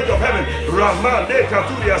the language of heaven. Ramande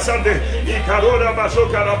katuria sande ikarora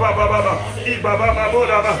bashokara baba baba ibaba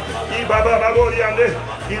babora ibaba baboriande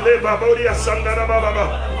ile baboria sanda baba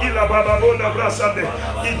ila baba bona brasande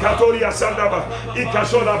ikatoria sanda ba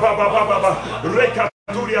ikashona baba baba reka.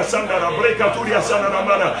 The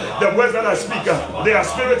words that I speak, they are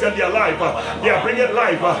spirit and they are life. They are bringing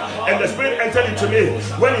life. And the Spirit entered into me.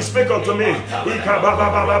 When He spake unto me,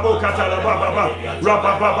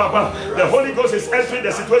 the Holy Ghost is entering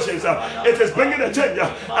the situations. It is bringing a change.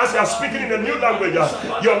 As you are speaking in a new language,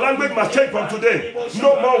 your language must change from today.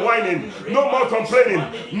 No more whining, no more complaining,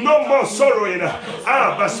 no more sorrowing.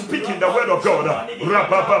 But speaking the word of God.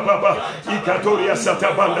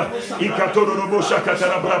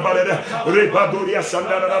 Rebadoria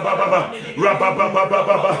Sandara Baba,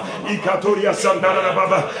 Rababa, Ikatoria Sandara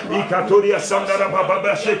Baba, Ikatoria Sandara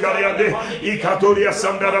Baba, Shekariande, Ikatoria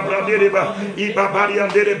Sandara Bradereba, Ibabarian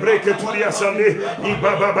de Breketuria Sande,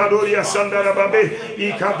 Ibabadoria Sandara Babe,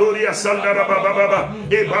 Ikadoria Sandara Baba,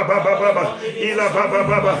 Ibaba Baba, Ila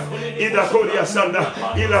Baba, Idakoria Sanda,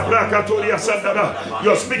 Ila Brakatoria Sandara.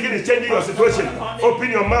 Your speaking is changing your situation. Open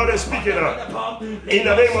your mouth and speak it up. In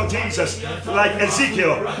the name of Jesus, like Ezekiel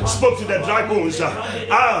spoke to the dry bones.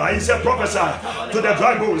 He said, prophesy to the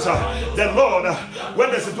dry bones. The Lord, when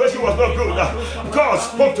the situation was not good, God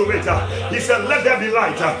spoke to it. He said, let there be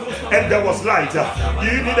light. And there was light.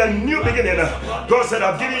 You need a new beginning. God said,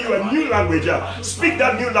 I've given you a new language. Speak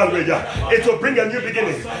that new language. It will bring a new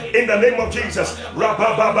beginning. In the name of Jesus.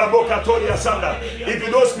 If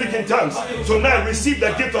you don't speak in tongues, tonight receive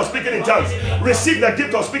the gift of speaking in tongues. Receive the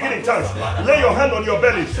gift of speaking in tongues. Lay your hand on your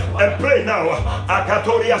belly and pray now.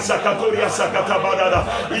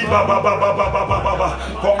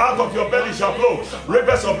 For out of your belly shall flow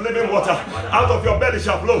rivers of living water. Out of your belly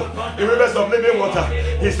shall flow rivers of living water.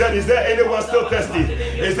 He said, is there anyone still thirsty?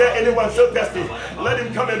 Is there anyone still thirsty? Let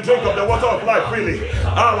him come and drink of the water of life freely.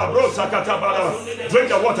 Drink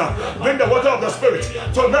the water. Drink the water of the Spirit.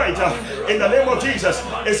 Tonight, in the name of Jesus,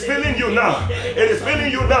 it's filling you now. It is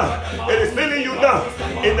filling you now. It is filling you now.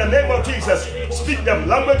 In the name of Jesus, speak the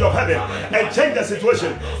language of heaven and change the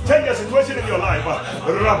situation. Change the situation in your life.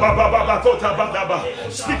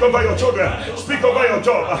 Speak over your children. Speak over your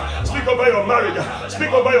job. Speak over your marriage.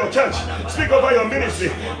 Speak over your church. Speak over your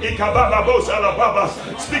ministry.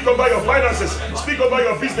 Speak over your finances. Speak over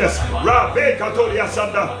your business.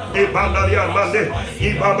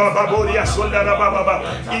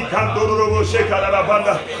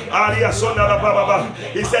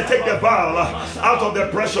 He said, take the Baal out of the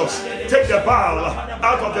precious. Take the Baal vial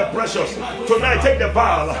out of the precious. Tonight, take the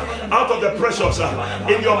vial out of the precious.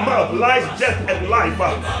 In your mouth lies death and life.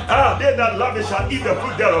 They that love it shall eat the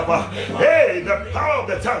fruit thereof. Hey, the power of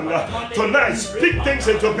the tongue. Tonight, speak things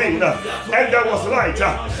into being. And there was light.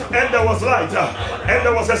 And there was light. And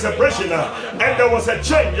there was a separation. And there was a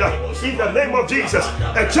change. In the name of Jesus,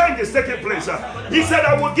 a change is taking place. He said,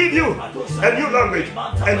 I will give you a new language.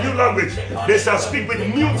 A new language. They shall speak with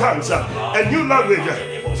new tongues. A new language.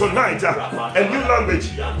 Tonight, a new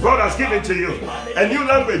language God has given to you. A new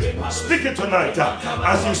language. Speak it tonight.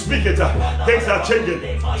 As you speak it, things are changing.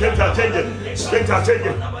 Things are changing. Things are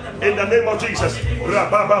changing. In the name of Jesus.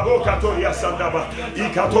 Rabababo Katoria Sandaba.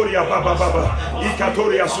 Ikatoria Baba Baba.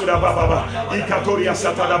 Ikatoria Suda Baba. Ikatoria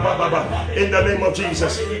Satada Baba. In the name of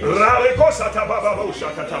Jesus. Raleko Satababa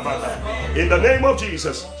Shakatababa. In the name of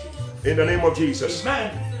Jesus. In the name of Jesus.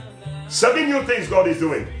 Amen. 7 new things God is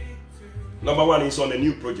doing. Number 1 is on a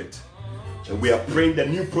new project. And we are praying the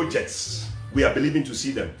new projects. We are believing to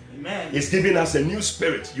see them. Amen. He's giving us a new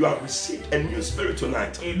spirit. You have received a new spirit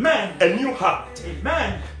tonight. Amen. A new heart.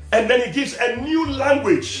 Amen. And then he gives a new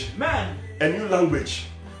language. Amen. A new language.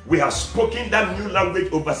 We have spoken that new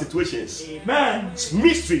language over situations. Amen.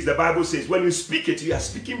 Mysteries, the Bible says. When you speak it, you are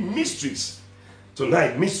speaking mysteries.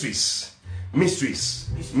 Tonight, mysteries. Mysteries.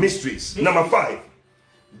 Mysteries. Number 5.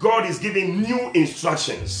 God is giving new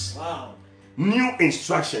instructions. Wow. New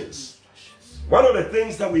instructions. One of the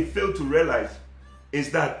things that we fail to realize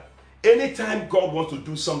is that anytime God wants to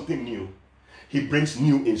do something new, he brings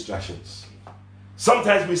new instructions.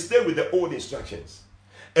 Sometimes we stay with the old instructions.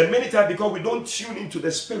 And many times, because we don't tune into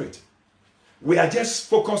the spirit, we are just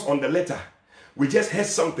focused on the letter. We just heard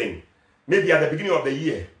something, maybe at the beginning of the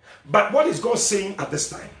year. But what is God saying at this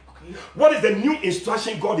time? Okay. What is the new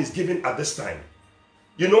instruction God is giving at this time?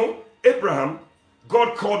 You know, Abraham,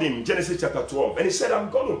 God called him in Genesis chapter 12. And he said,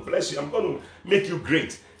 I'm going to bless you. I'm going to make you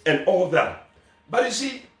great and all that. But you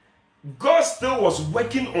see, God still was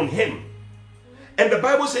working on him. And the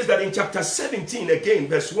Bible says that in chapter 17, again,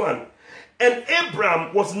 verse 1, and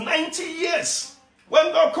Abraham was 90 years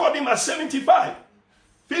when God called him at 75.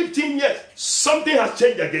 15 years. Something has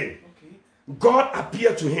changed again. Okay. God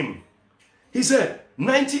appeared to him. He said,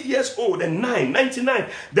 90 years old and 99.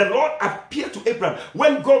 The Lord appeared to Abraham.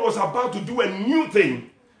 When God was about to do a new thing,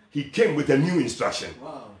 he came with a new instruction.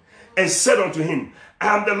 Wow. And said unto him,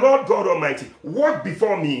 I am the Lord God Almighty. Walk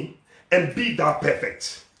before me and be thou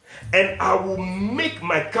perfect. And I will make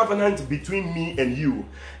my covenant between me and you,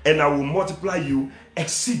 and I will multiply you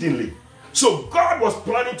exceedingly. So God was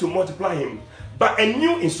planning to multiply him, but a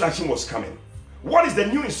new instruction was coming. What is the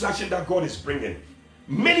new instruction that God is bringing?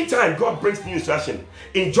 Many times God brings new instruction.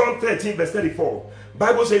 In John 13 verse 34,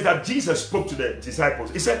 Bible says that Jesus spoke to the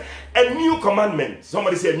disciples. He said, a new commandment.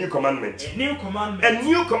 Somebody say a new commandment. A new commandment. A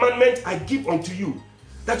new commandment I give unto you,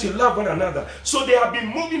 that you love one another. So they have been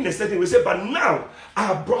moving the setting. We say, but now I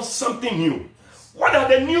have brought something new. What are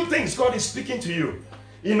the new things God is speaking to you?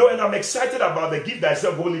 You know, and I'm excited about the Give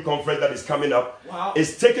Thyself Holy Conference that is coming up. Wow.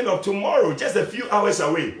 It's taken up tomorrow, just a few hours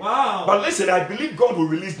away. Wow. But listen, I believe God will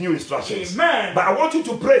release new instructions. Amen. But I want you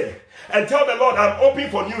to pray and tell the Lord, I'm open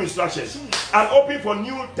for new instructions. I'm open for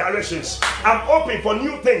new directions. I'm open for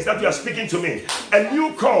new things that you are speaking to me. A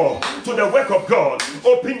new call to the work of God.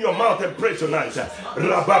 Open your mouth and pray tonight.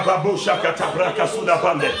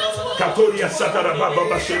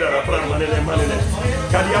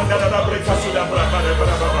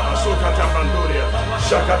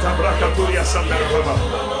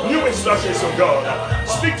 New instructions, oh God.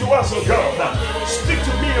 Speak to us, oh God. Speak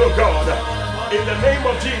to me, oh God. In the name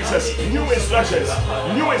of Jesus, new instructions.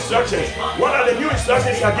 New instructions. What are the new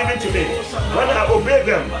instructions you are giving to me? When I obey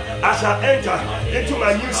them, I shall enter into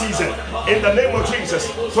my new season. In the name of Jesus.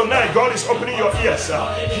 Tonight, God is opening your ears.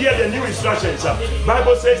 Hear the new instructions.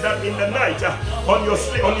 Bible says that in the night, on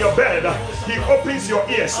your bed, He opens your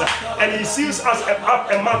ears and He seals us up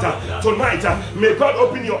a matter. Tonight, may God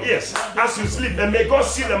open your ears as you sleep, and may God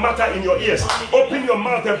seal the matter in your ears. Open your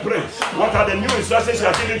mouth and pray. What are the new instructions you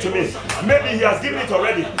are giving to me? Maybe He has given it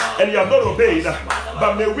already and you have not obeyed,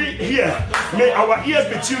 but may we hear, may our ears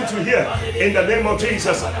be tuned to hear in the name of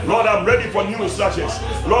Jesus. Lord, I'm ready for new instructions.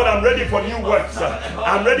 Lord, I'm ready for new works.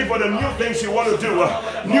 I'm ready for the new things you want to do.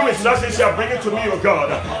 New instructions you are bringing to me, oh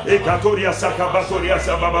God.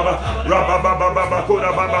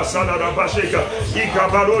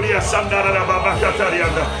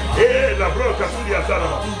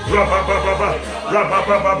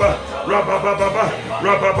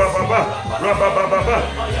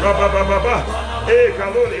 E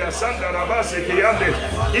Kaloria Sanda Rabase Kiande,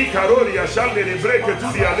 I Karoria Shande de Breke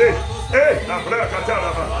Tudiane, E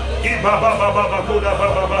Abrakataraba, I Baba Baba Koda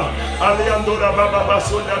Baba, Aliandora Baba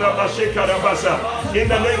Sunda Rabasheka Rabasa. In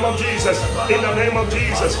the name of Jesus, in the name of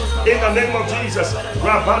Jesus, in the name of Jesus,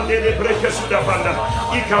 Rabande de Breke Sudabanda,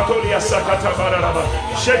 I Katolia Sakata Baraba,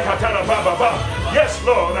 Shekatara Baba. Yes,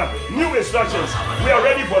 Lord, new instructions. We are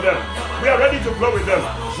ready for them. We are ready to flow with them.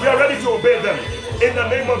 We are ready to obey them. In the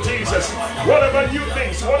name of Jesus, whatever new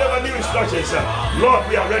things, whatever new instructions, Lord,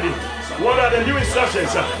 we are ready. What are the new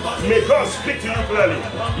instructions? May God speak to you clearly.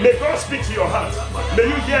 May God speak to your heart. May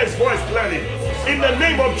you hear His voice clearly. In the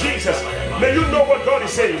name of Jesus, may you know what God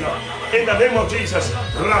is saying. In the name of Jesus,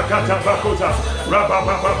 Rakata Bakota,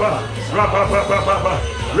 Rabababa, Rabababa,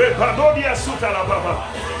 Repadodia Sutalababa.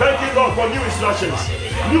 Thank you, Lord, for new instructions.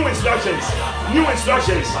 New instructions. New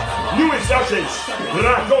instructions. New instructions.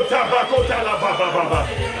 Rakota Bakota la Baba.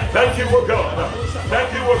 Thank you, O God.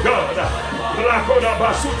 Thank you, O God. Rakota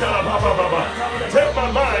Basuta la Baba. Take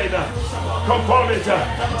my mind. Conform it.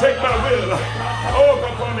 Take my will. Oh,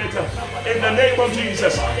 conform it. In the name of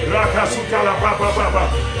Jesus. Rakasuta la Baba.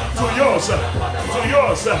 To yours. To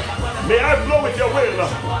yours. May I flow with your will.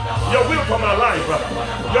 Your will for my life.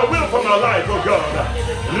 Your will for my life, oh God.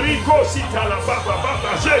 Rico Sita la Baba.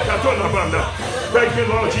 Thank you,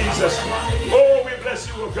 Lord Jesus. Oh, we bless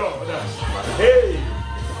you, oh God. Hey,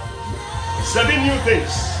 7 new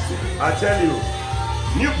things. I tell you,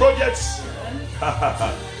 new projects,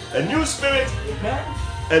 a new spirit,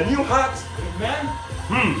 a new heart,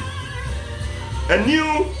 a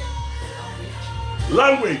new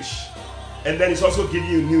language, and then it's also giving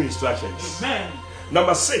you new instructions.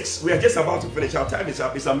 Number 6, we are just about to finish. Our time is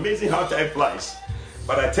up. It's amazing how time flies.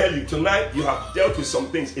 But I tell you, tonight you have dealt with some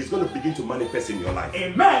things. It's going to begin to manifest in your life.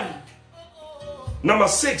 Amen. Number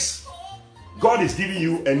 6, God is giving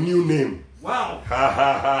you a new name. Wow.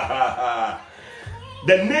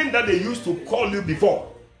 The name that they used to call you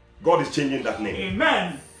before, God is changing that name.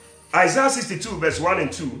 Amen. Isaiah 62 verse 1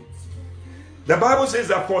 and 2. The Bible says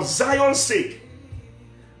that for Zion's sake,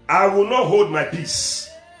 I will not hold my peace.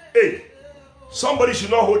 Hey, somebody should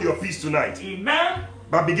not hold your peace tonight. Amen.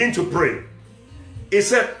 But begin to pray. He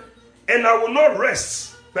said, and I will not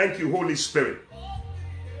rest. Thank you, Holy Spirit.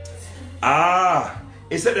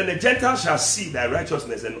 He said, and the Gentiles shall see thy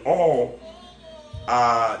righteousness, and all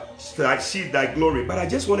shall see thy glory. But I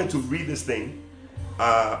just wanted to read this thing.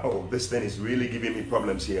 This thing is really giving me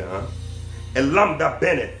problems here. A lamp that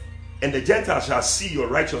burneth, and the Gentiles shall see your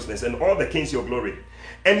righteousness, and all the kings your glory.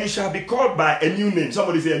 And you shall be called by a new name.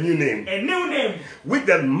 Somebody say a new name. A new name. With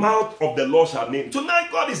the mouth of the Lord shall name. Tonight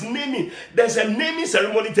God is naming. There's a naming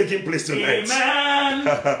ceremony taking place tonight.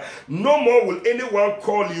 Amen. No more will anyone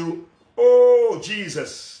call you, oh,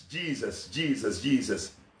 Jesus, Jesus, Jesus,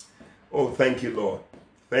 Jesus. Oh, thank you, Lord.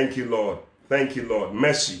 Thank you, Lord. Thank you, Lord.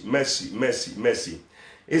 Mercy, mercy, mercy, mercy.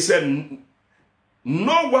 He said,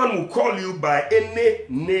 no one will call you by any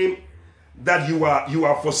name that you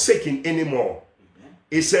are forsaken anymore.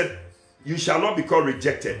 He said, you shall not be called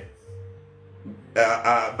rejected,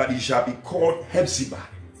 but you shall be called Hephzibah.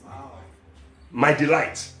 Wow. My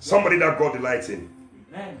delight. Somebody that God delights in.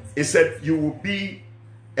 Amen. He said, you will be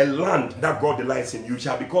a land that God delights in. You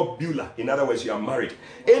shall be called Beulah. In other words, you are married.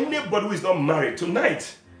 Anybody who is not married,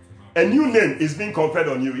 tonight, a new name is being conferred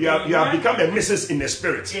on you. You have become a Mrs. in the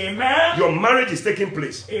spirit. Amen. Your marriage is taking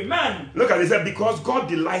place. Amen. Look at it. He said, because God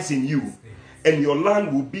delights in you, and your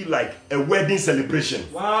land will be like a wedding celebration.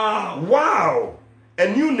 Wow. Wow. A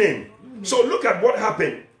new name. So look at what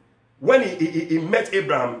happened when he met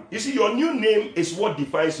Abraham. You see, your new name is what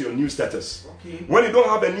defines your new status. Okay. When you don't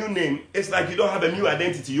have a new name, it's like you don't have a new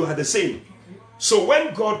identity. You are the same. Okay. So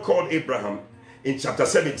when God called Abraham in chapter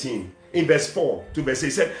 17, in verse 4 to verse 8,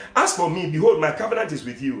 he said, as for me, behold, my covenant is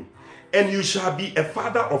with you, and you shall be a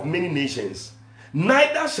father of many nations.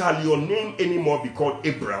 Neither shall your name anymore be called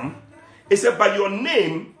Abram. He said, but your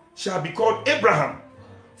name shall be called Abraham.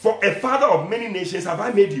 For a father of many nations have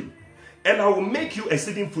I made you. And I will make you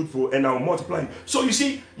exceeding fruitful, and I will multiply you. So you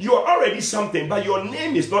see, you are already something, but your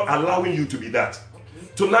name is not allowing you to be that. Okay.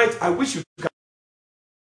 Tonight, I wish you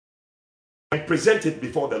can present it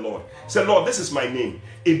before the Lord. Say, Lord, this is my name.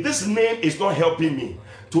 If this name is not helping me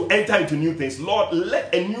to enter into new things, Lord,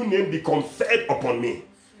 let a new name be conferred upon me.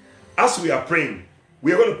 As we are praying,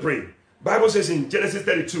 we are going to pray. Bible says in Genesis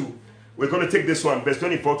 32, we're going to take this one, verse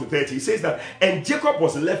 24 to 30. It says that, and Jacob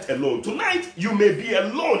was left alone. Tonight, you may be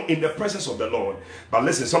alone in the presence of the Lord. But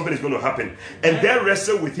listen, something is going to happen. And there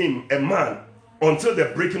wrestled with him a man until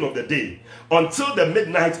the breaking of the day. Until the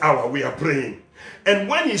midnight hour, we are praying. And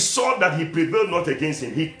when he saw that he prevailed not against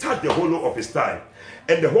him, he touched the hollow of his thigh.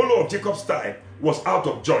 And the hollow of Jacob's thigh was out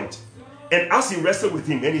of joint. And as he wrestled with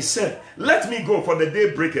him, and he said, let me go, for the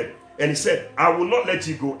day breaketh. And he said, I will not let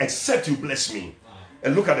you go, except you bless me.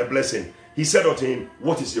 And look at the blessing. He said unto him,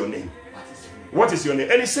 what is your name? What is your name?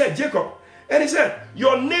 And he said, Jacob. And he said,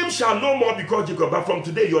 your name shall no more be called Jacob, but from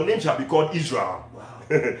today your name shall be called Israel. Wow.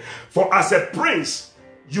 For as a prince,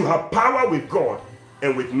 you have power with God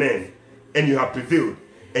and with men, and you have prevailed.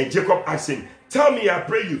 And Jacob asked him, tell me, I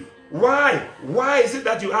pray you, why is it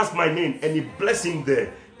that you ask my name? And he blessed him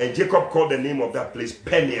there. And Jacob called the name of that place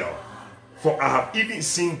Peniel. For I have even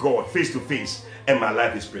seen God face to face, and my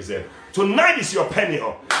life is preserved. Tonight is your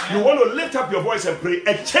Peniel. You want to lift up your voice and pray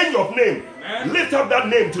a change of name. Lift up that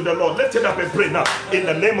name to the Lord. Lift it up and pray now in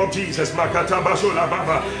the name of Jesus.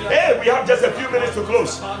 Hey, we have just a few minutes to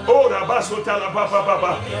close. A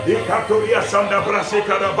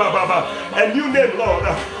new name, Lord.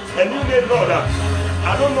 A new name, Lord.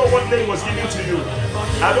 I don't know what name was given to you.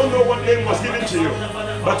 I don't know what name was given to you.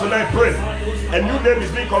 But tonight, pray. A new name is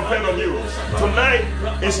being conferred on you. Tonight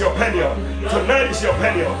is your Peniel. Tonight is your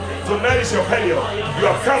Peniel. Tonight is your Peniel. You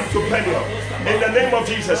have come to Peniel. In the name of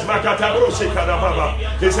Jesus. He said,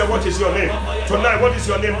 what is your name? Tonight, what is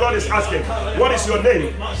your name? God is asking, what is your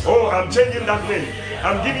name? Oh, I'm changing that name.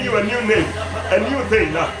 I'm giving you a new name. A new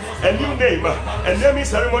thing. A new name. A naming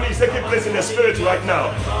ceremony is taking place in the spirit right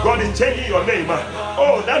now. God is changing your name.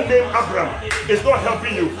 Oh, that name Abraham is not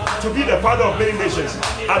helping you to be the father of many nations.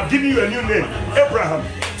 I'm giving you a new name, Abraham.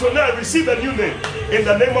 Tonight, receive a new name in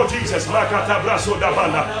the name of Jesus. My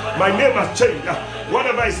name has changed.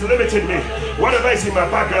 Whatever is limiting me, whatever is in my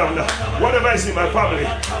background, whatever is in my family,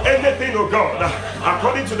 anything, oh God,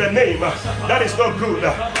 according to the name that is not good,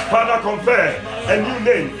 Father, confer a new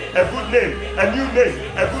name, a good name, a new name,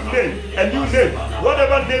 a good name, a new name.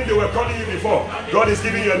 Whatever name they were calling you before, God is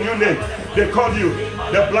giving you a new name. They called you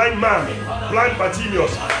the blind man, blind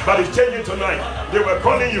Bartimaeus, but it's changing tonight. They were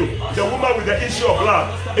calling you the woman with the issue of blood.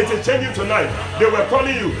 It is changing tonight. They were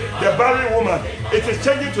calling you the barren woman. It is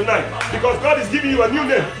changing tonight because God is giving you a new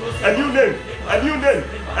name, a new name, a new name,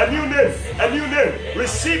 a new name, a new name.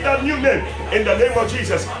 Receive that new name in the name of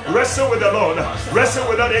Jesus. Wrestle with the Lord. Wrestle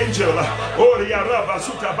with that angel.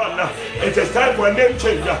 It is time for a name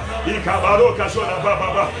change. The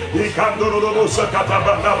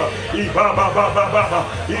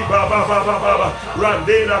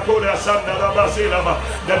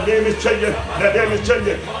name is changing. The name is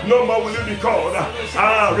changing. No more will you be called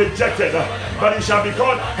rejected, but you shall be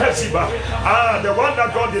called Hephzibah, the one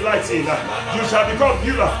that God delights in. You shall be called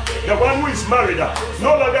Beulah, the one who is married.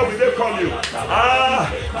 No longer will they call you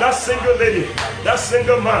that single lady, that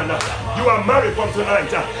single man. You are married from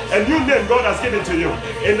tonight. A new name God has given to you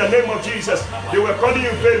in the name of Jesus. They were calling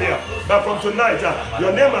you failure, but from tonight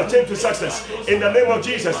your name has changed to success in the name of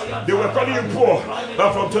Jesus. They were calling you poor,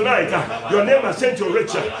 but from tonight your name has changed to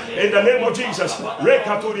rich in the name of Jesus. They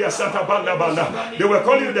were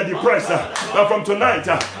calling you the depressed, but from tonight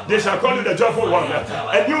they shall call you the joyful one.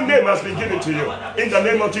 A new name has been given to you in the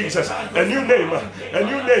name of Jesus. A new name, a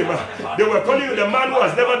new name. They were calling you the man who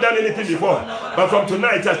has never done anything before, but from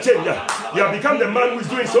tonight has changed. You have become the man who is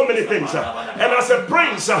doing so many things, and as a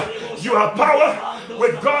prince you have power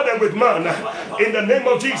with God and with man. In the name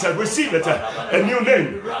of Jesus, receive it. A new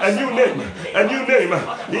name, a new name, a new name.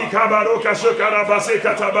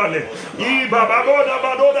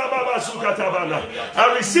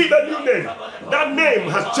 I receive a new name. That name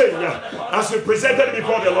has changed as we presented it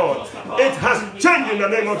before the Lord. It has changed in the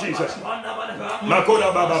name of Jesus.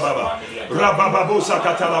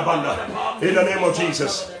 In the name of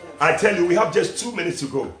Jesus. I tell you, we have just 2 minutes to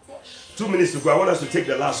go. 2 minutes to go. I want us to take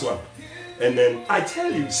the last one. And then I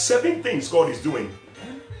tell you 7 things God is doing.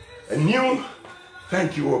 A new,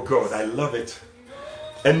 thank you, oh God, I love it.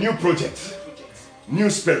 A new project,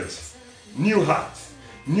 new spirit, new heart,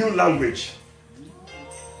 new language.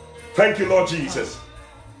 Thank you, Lord Jesus.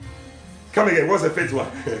 Come again, what's the 5th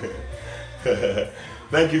one?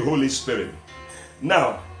 Thank you, Holy Spirit.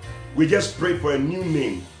 Now, we just pray for a new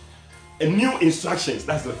name. A new instructions,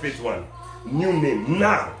 that's the 5th one. New name.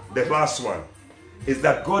 Now, the last one is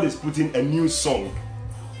that God is putting a new song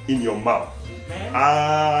in your mouth.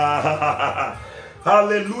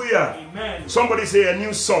 Hallelujah. Amen. Somebody say a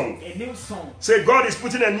new song. A new song. Say, God is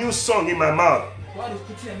putting a new song in my mouth. God is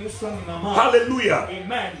putting a new song in my mouth. Hallelujah.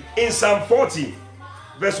 Amen. In Psalm 40,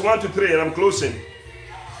 verse 1 to 3, and I'm closing.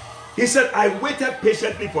 He said, I waited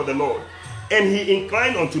patiently for the Lord, and he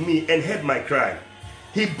inclined unto me and heard my cry.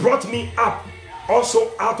 He brought me up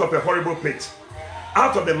also out of a horrible pit,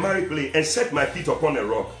 out of the miry clay, and set my feet upon a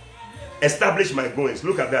rock, established my goings.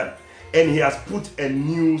 Look at that. and He has put a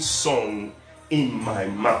new song in my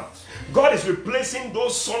mouth. God is replacing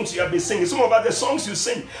those songs you have been singing. Some of the songs you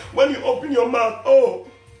sing, when you open your mouth,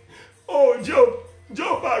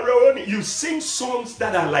 Job, you sing songs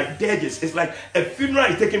that are like dirges. It's like a funeral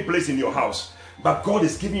is taking place in your house. But God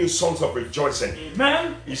is giving you songs of rejoicing.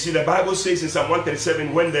 Amen. You see, the Bible says in Psalm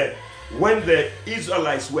 137, when the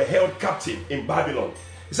Israelites were held captive in Babylon,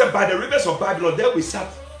 He said, by the rivers of Babylon, there we sat.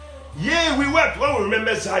 Yea, we wept when we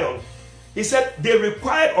remember Zion. He said, they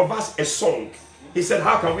required of us a song. He said,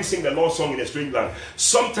 how can we sing the Lord's song in a strange land?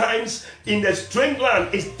 Sometimes in a strange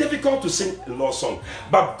land, it's difficult to sing the Lord's song.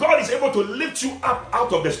 But God is able to lift you up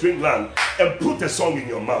out of the strange land and put a song in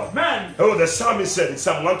your mouth. Man. Oh, the psalmist said in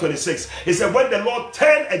Psalm 126, he said, when the Lord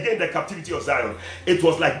turned again the captivity of Zion, it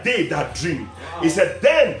was like they that dream. He said,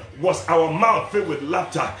 then was our mouth filled with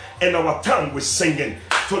laughter and our tongue with singing.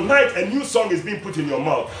 Tonight, a new song is being put in your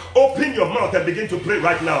mouth. Open your mouth and begin to pray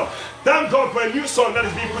right now. Thank God for a new song that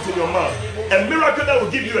is being put in your mouth. A miracle that will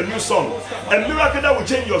give you a new song. A miracle that will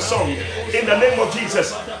change your song in the name of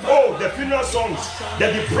Jesus. Oh, the funeral songs, the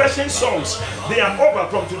depression songs, they are over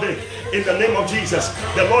from today in the name of Jesus.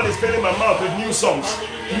 The Lord is filling my mouth with new songs.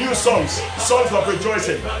 New songs, songs of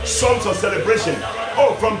rejoicing, songs of celebration.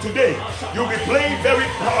 Oh, from today, you'll be playing very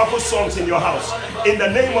powerful songs in your house. In the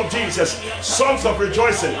name of Jesus, songs of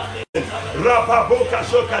rejoicing. Rapaboka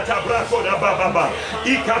shokata brako da baba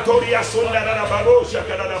ikatoria sondara da babo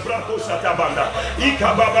shakara da brako satabanda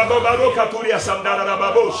ikababa baba katoria sandara da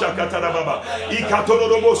babo shakata da baba ikatoro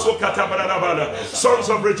robo sokata baba. Songs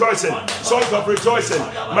of rejoicing, songs of rejoicing.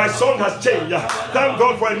 My song has changed. Thank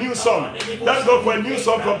God for a new song. Thank God for a new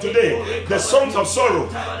song from today. The songs of sorrow,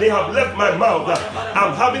 they have left my mouth.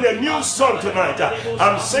 I'm having a new song tonight.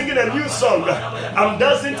 I'm singing a new song. I'm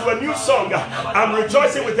dancing to a new song. I'm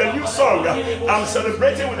rejoicing with a new song. I'm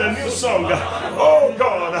celebrating with a new song. Oh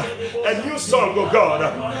God, a new song, oh God,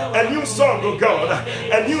 a new song, oh God,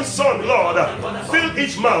 a new song, Lord. Fill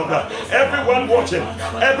each mouth, everyone watching,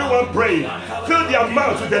 everyone praying. Fill their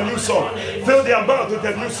mouth with a new song. Fill their mouth with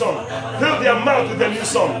a new song. Fill their mouth with a new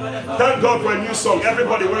song. Thank God for a new song.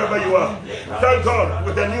 Everybody, wherever you are, thank God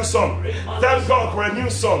with a new song. Thank God for a new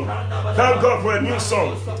song. Thank God for a new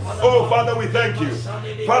song. Oh Father, we thank you.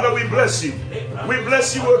 Father, we bless you. We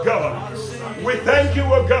bless you, oh God. We thank you,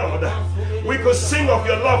 oh God. We could sing of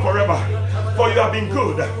your love forever, for you have been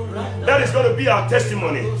good. That is going to be our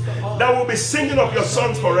testimony. That we'll be singing of your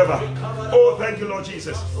songs forever. Oh, thank you, Lord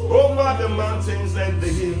Jesus. Over the mountains and the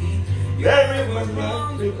hills, there is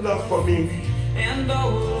my love for me.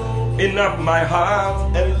 Enough my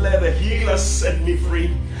heart and let the healer set me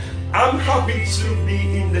free. I'm happy to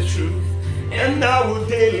be in the truth, and I will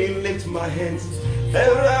daily lift my hands, and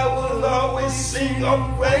I will always sing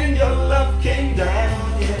of when your love came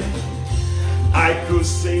down. Yeah. I could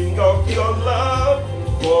sing of your love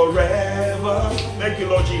forever. Thank you,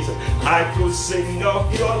 Lord Jesus. I could sing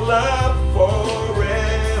of your love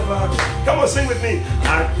forever. Come on, sing with me.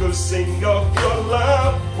 I could sing of your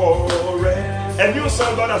love forever. A new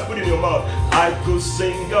song God has put in your mouth. I could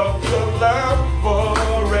sing of your love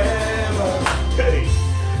forever. Hey,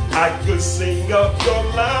 I could sing of your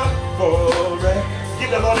love forever. Give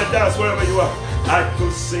the Lord a dance wherever you are. I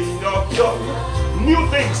could sing of your new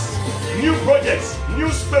things, new projects, new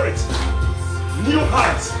spirits, new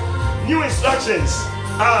hearts, new instructions.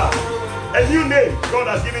 A new name God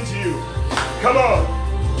has given to you. Come on,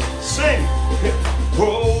 sing.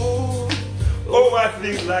 Oh, I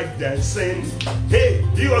feel like dancing. Hey,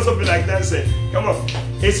 do you also feel like dancing? Come on.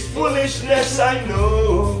 It's foolishness, I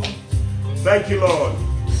know. Thank you, Lord.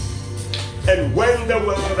 And when the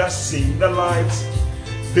world has seen the light,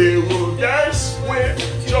 they will dance with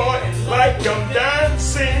joy like I'm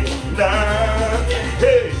dancing now.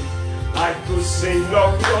 Hey, I could sing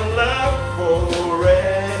of your love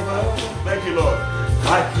forever. Thank you, Lord.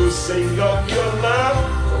 I could sing of your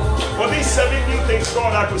love. For these 7 new things,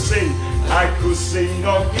 God, I could sing. I could sing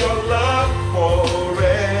of your love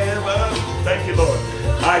forever. Thank you, Lord.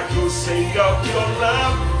 I could sing of your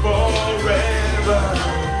love forever.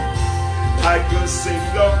 I could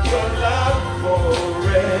sing of your love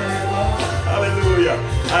forever. Hallelujah.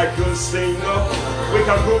 I could sing of. We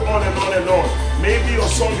can go on and on and on. Maybe your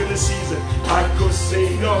song in this season. I could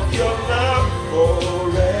sing of your love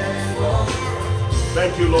forever.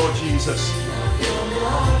 Thank you, Lord Jesus.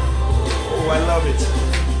 Oh, I love it.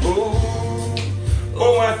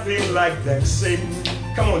 Oh, I feel like dancing.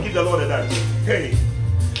 Come on, give the Lord a dance. Hey,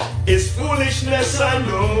 it's foolishness, I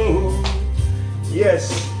know. Yes,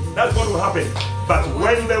 that's what will happen. But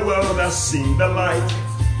when the world has seen the light,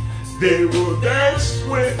 they will dance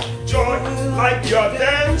with joy like you're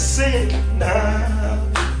dancing now.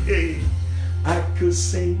 Hey, could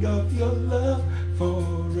sing of your love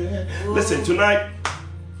forever. Listen, tonight,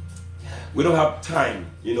 we don't have time,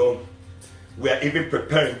 you know. We are even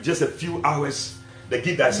preparing just a few hours. The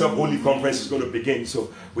Give Thyself Holy Conference is going to begin.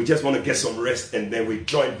 So we just want to get some rest, and then we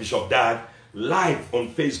join Bishop Dag live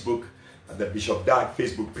on Facebook at the Bishop Dag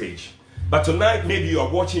Facebook page. But tonight, maybe you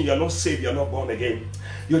are watching, you are not saved, you are not born again.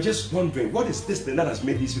 You're just wondering, what is this thing that has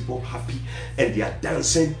made these people happy, and they are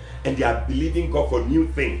dancing and they are believing God for new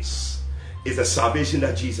things? It's the salvation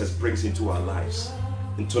that Jesus brings into our lives.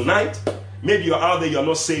 And tonight, maybe you're out there, you're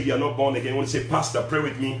not saved, you're not born again. You want to say, Pastor, pray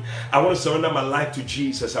with me. I want to surrender my life to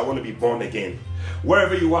Jesus. I want to be born again.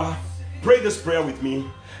 Wherever you are, pray this prayer with me,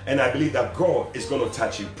 and I believe that God is going to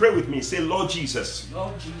touch you. Pray with me. Say, Lord Jesus,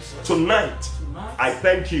 tonight I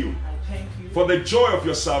thank you for the joy of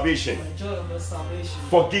your salvation.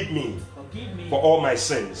 Forgive me for all my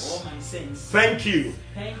sins. Thank you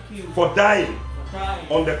for dying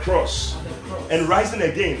on the cross and rising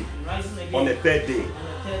again on the third day.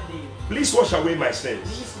 Please wash away my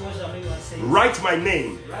sins. Write my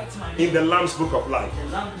name in the Lamb's Book of Life.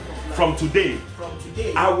 From today,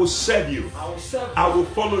 I will serve you. I will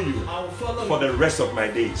follow you for the rest of my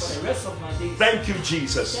days. Thank you,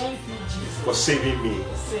 Jesus, for saving me.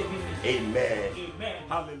 Amen.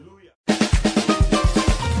 Hallelujah.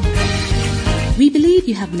 We believe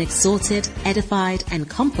you have been exhorted, edified, and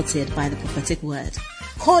comforted by the prophetic word.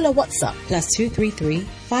 Call or WhatsApp +233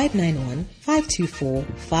 591 524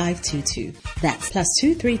 522. That's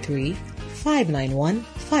 +233 591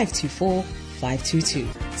 524 522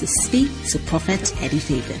 to speak to Prophet Eddie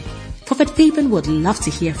Fabian. Prophet Fabian would love to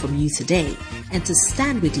hear from you today and to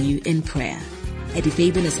stand with you in prayer. Eddie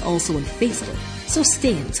Fabian is also on Facebook, so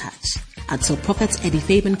stay in touch. Until Prophet Eddie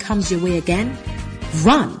Fabian comes your way again,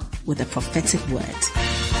 run with a prophetic word.